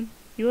will soon.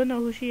 You will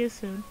know who she is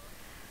soon.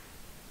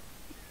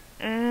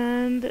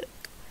 And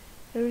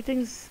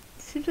seems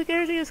like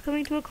everything is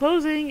coming to a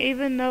closing,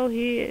 even though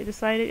he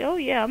decided, oh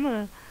yeah, I'm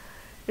gonna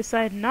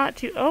decide not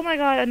to. Oh my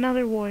god,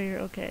 another warrior.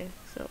 Okay,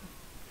 so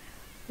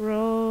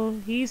roll.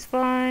 He's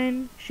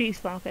fine. She's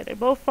fine. Okay, they're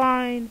both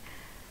fine.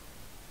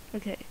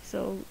 Okay,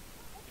 so,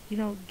 you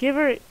know, give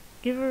her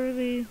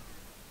the...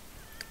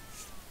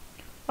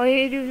 All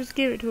you do is just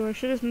give it to her.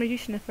 She'll just make you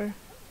sniff her.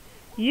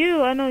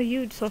 I know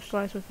you'd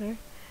socialize with her.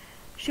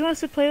 She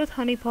wants to play with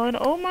Honeypaw, and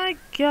oh my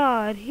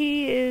god,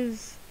 he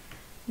is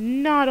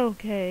not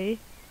okay.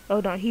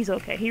 Oh no, he's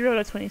okay. He rolled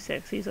a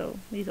 26. He's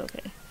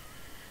okay.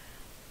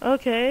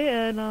 Okay,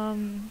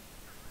 and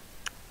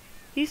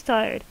he's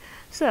tired.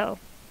 So,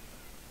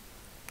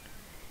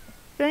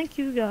 thank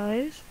you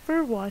guys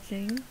for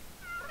watching.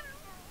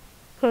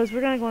 Because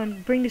we're gonna go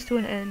and bring this to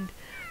an end.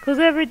 Because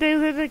every day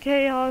is a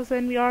chaos,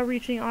 and we are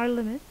reaching our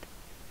limit.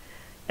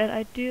 And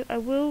I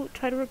will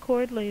try to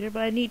record later,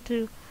 but I need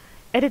to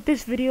edit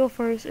this video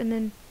first, and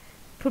then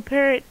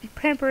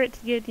pamper it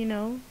to get, you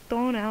know,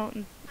 thrown out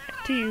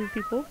to you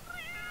people.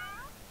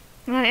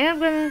 And I am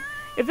gonna,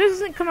 if this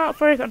doesn't come out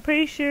first, I'm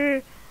pretty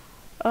sure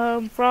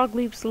Frog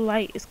Leap's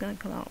Light is gonna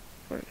come out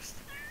first.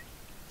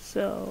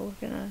 So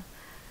we're gonna.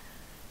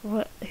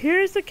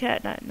 Here's the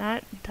cat,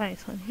 not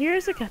Tinysun.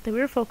 Here's the cat that we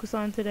were focused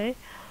on today.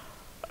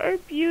 Our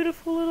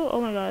beautiful little, oh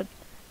my god.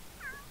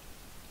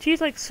 She's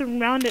like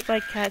surrounded by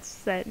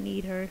cats that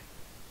need her.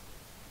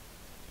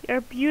 Our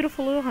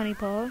beautiful little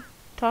Honeypaw,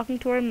 talking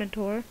to our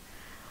mentor.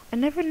 I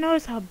never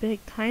noticed how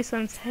big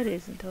Tinysun's head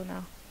is until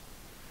now.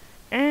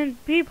 And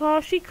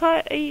Beepaw, she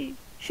caught a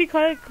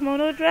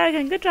Komodo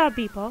dragon. Good job,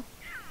 Beepaw.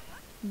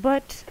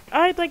 But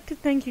I'd like to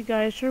thank you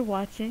guys for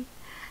watching.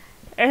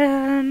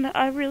 And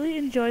I really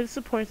enjoy the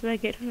support that I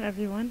get from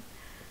everyone.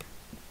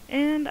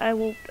 and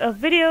a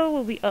video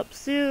will be up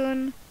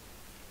soon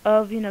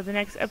of, the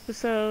next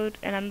episode,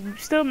 and I'm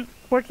still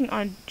working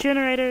on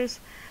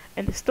generators,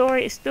 and the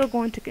story is still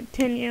going to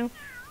continue.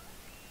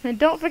 And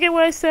don't forget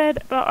what I said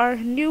about our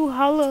new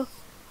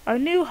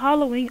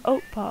Halloween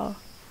Oakpaw,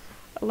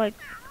 like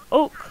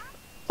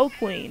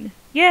Oakween.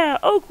 Yeah,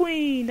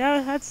 Oakween.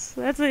 That's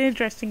an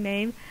interesting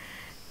name.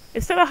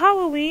 Instead of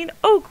Halloween,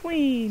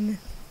 Oakween.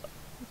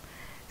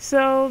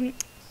 So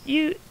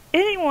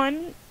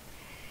anyone,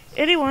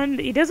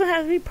 it doesn't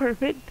have to be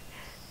perfect.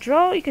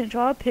 You can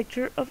draw a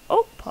picture of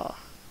Oakpaw,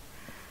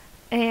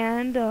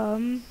 and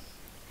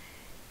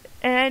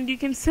you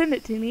can send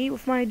it to me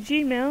with my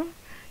Gmail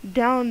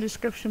down in the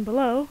description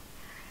below,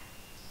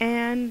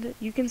 and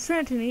you can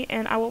send it to me,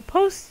 and I will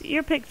post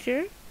your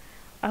picture.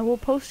 I will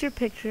post your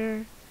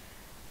picture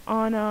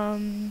on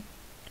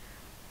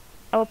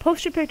I will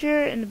post your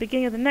picture in the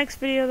beginning of the next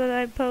video that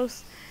I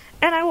post,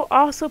 and I will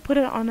also put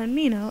it on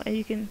Amino, and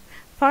you can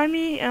find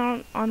me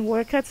on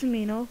WordCats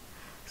Amino,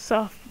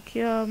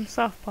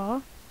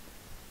 Softpaw,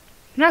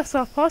 not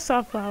Softpaw,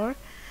 Softflower,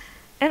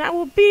 and I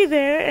will be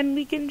there, and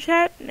we can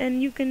chat,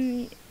 and you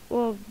can,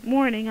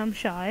 morning, I'm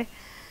shy,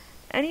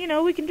 and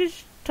we can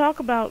just talk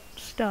about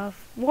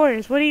stuff.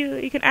 Warriors,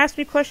 you can ask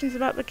me questions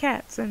about the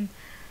cats, and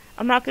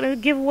I'm not going to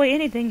give away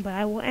anything, but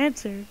I will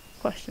answer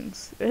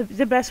questions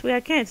the best way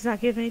I can to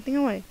not give anything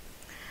away.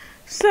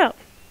 So,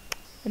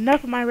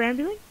 enough of my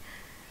rambling.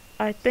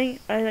 I'd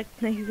like to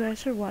thank you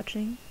guys for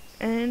watching,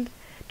 and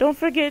don't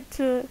forget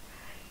to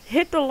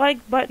hit the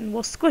like button.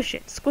 Well, squish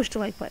the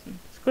like button,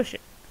 squish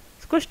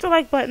the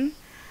like button,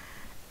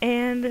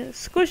 and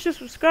squish the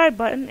subscribe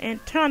button,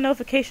 and turn on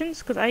notifications,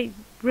 because I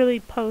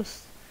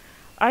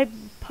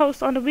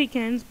post on the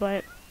weekends,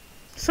 but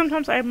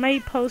sometimes I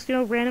may post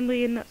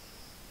randomly in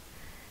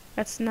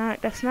That's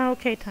not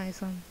okay,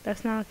 Tinysun.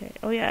 That's not okay.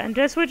 Oh yeah, and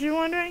just what you're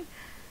wondering,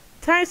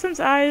 Tinysun's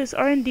eyes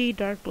are indeed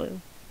dark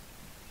blue.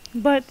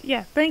 But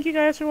yeah, thank you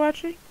guys for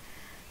watching.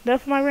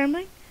 Enough of my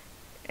rambling.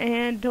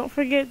 And don't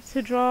forget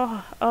to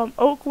draw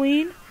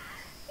Oakween.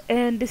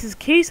 And this is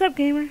Kitty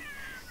Gamer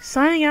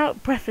signing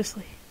out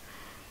breathlessly.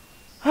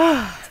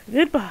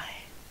 Goodbye.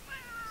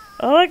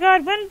 Oh my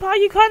god, Windpaw,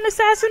 you caught an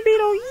assassin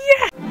beetle!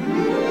 Yeah!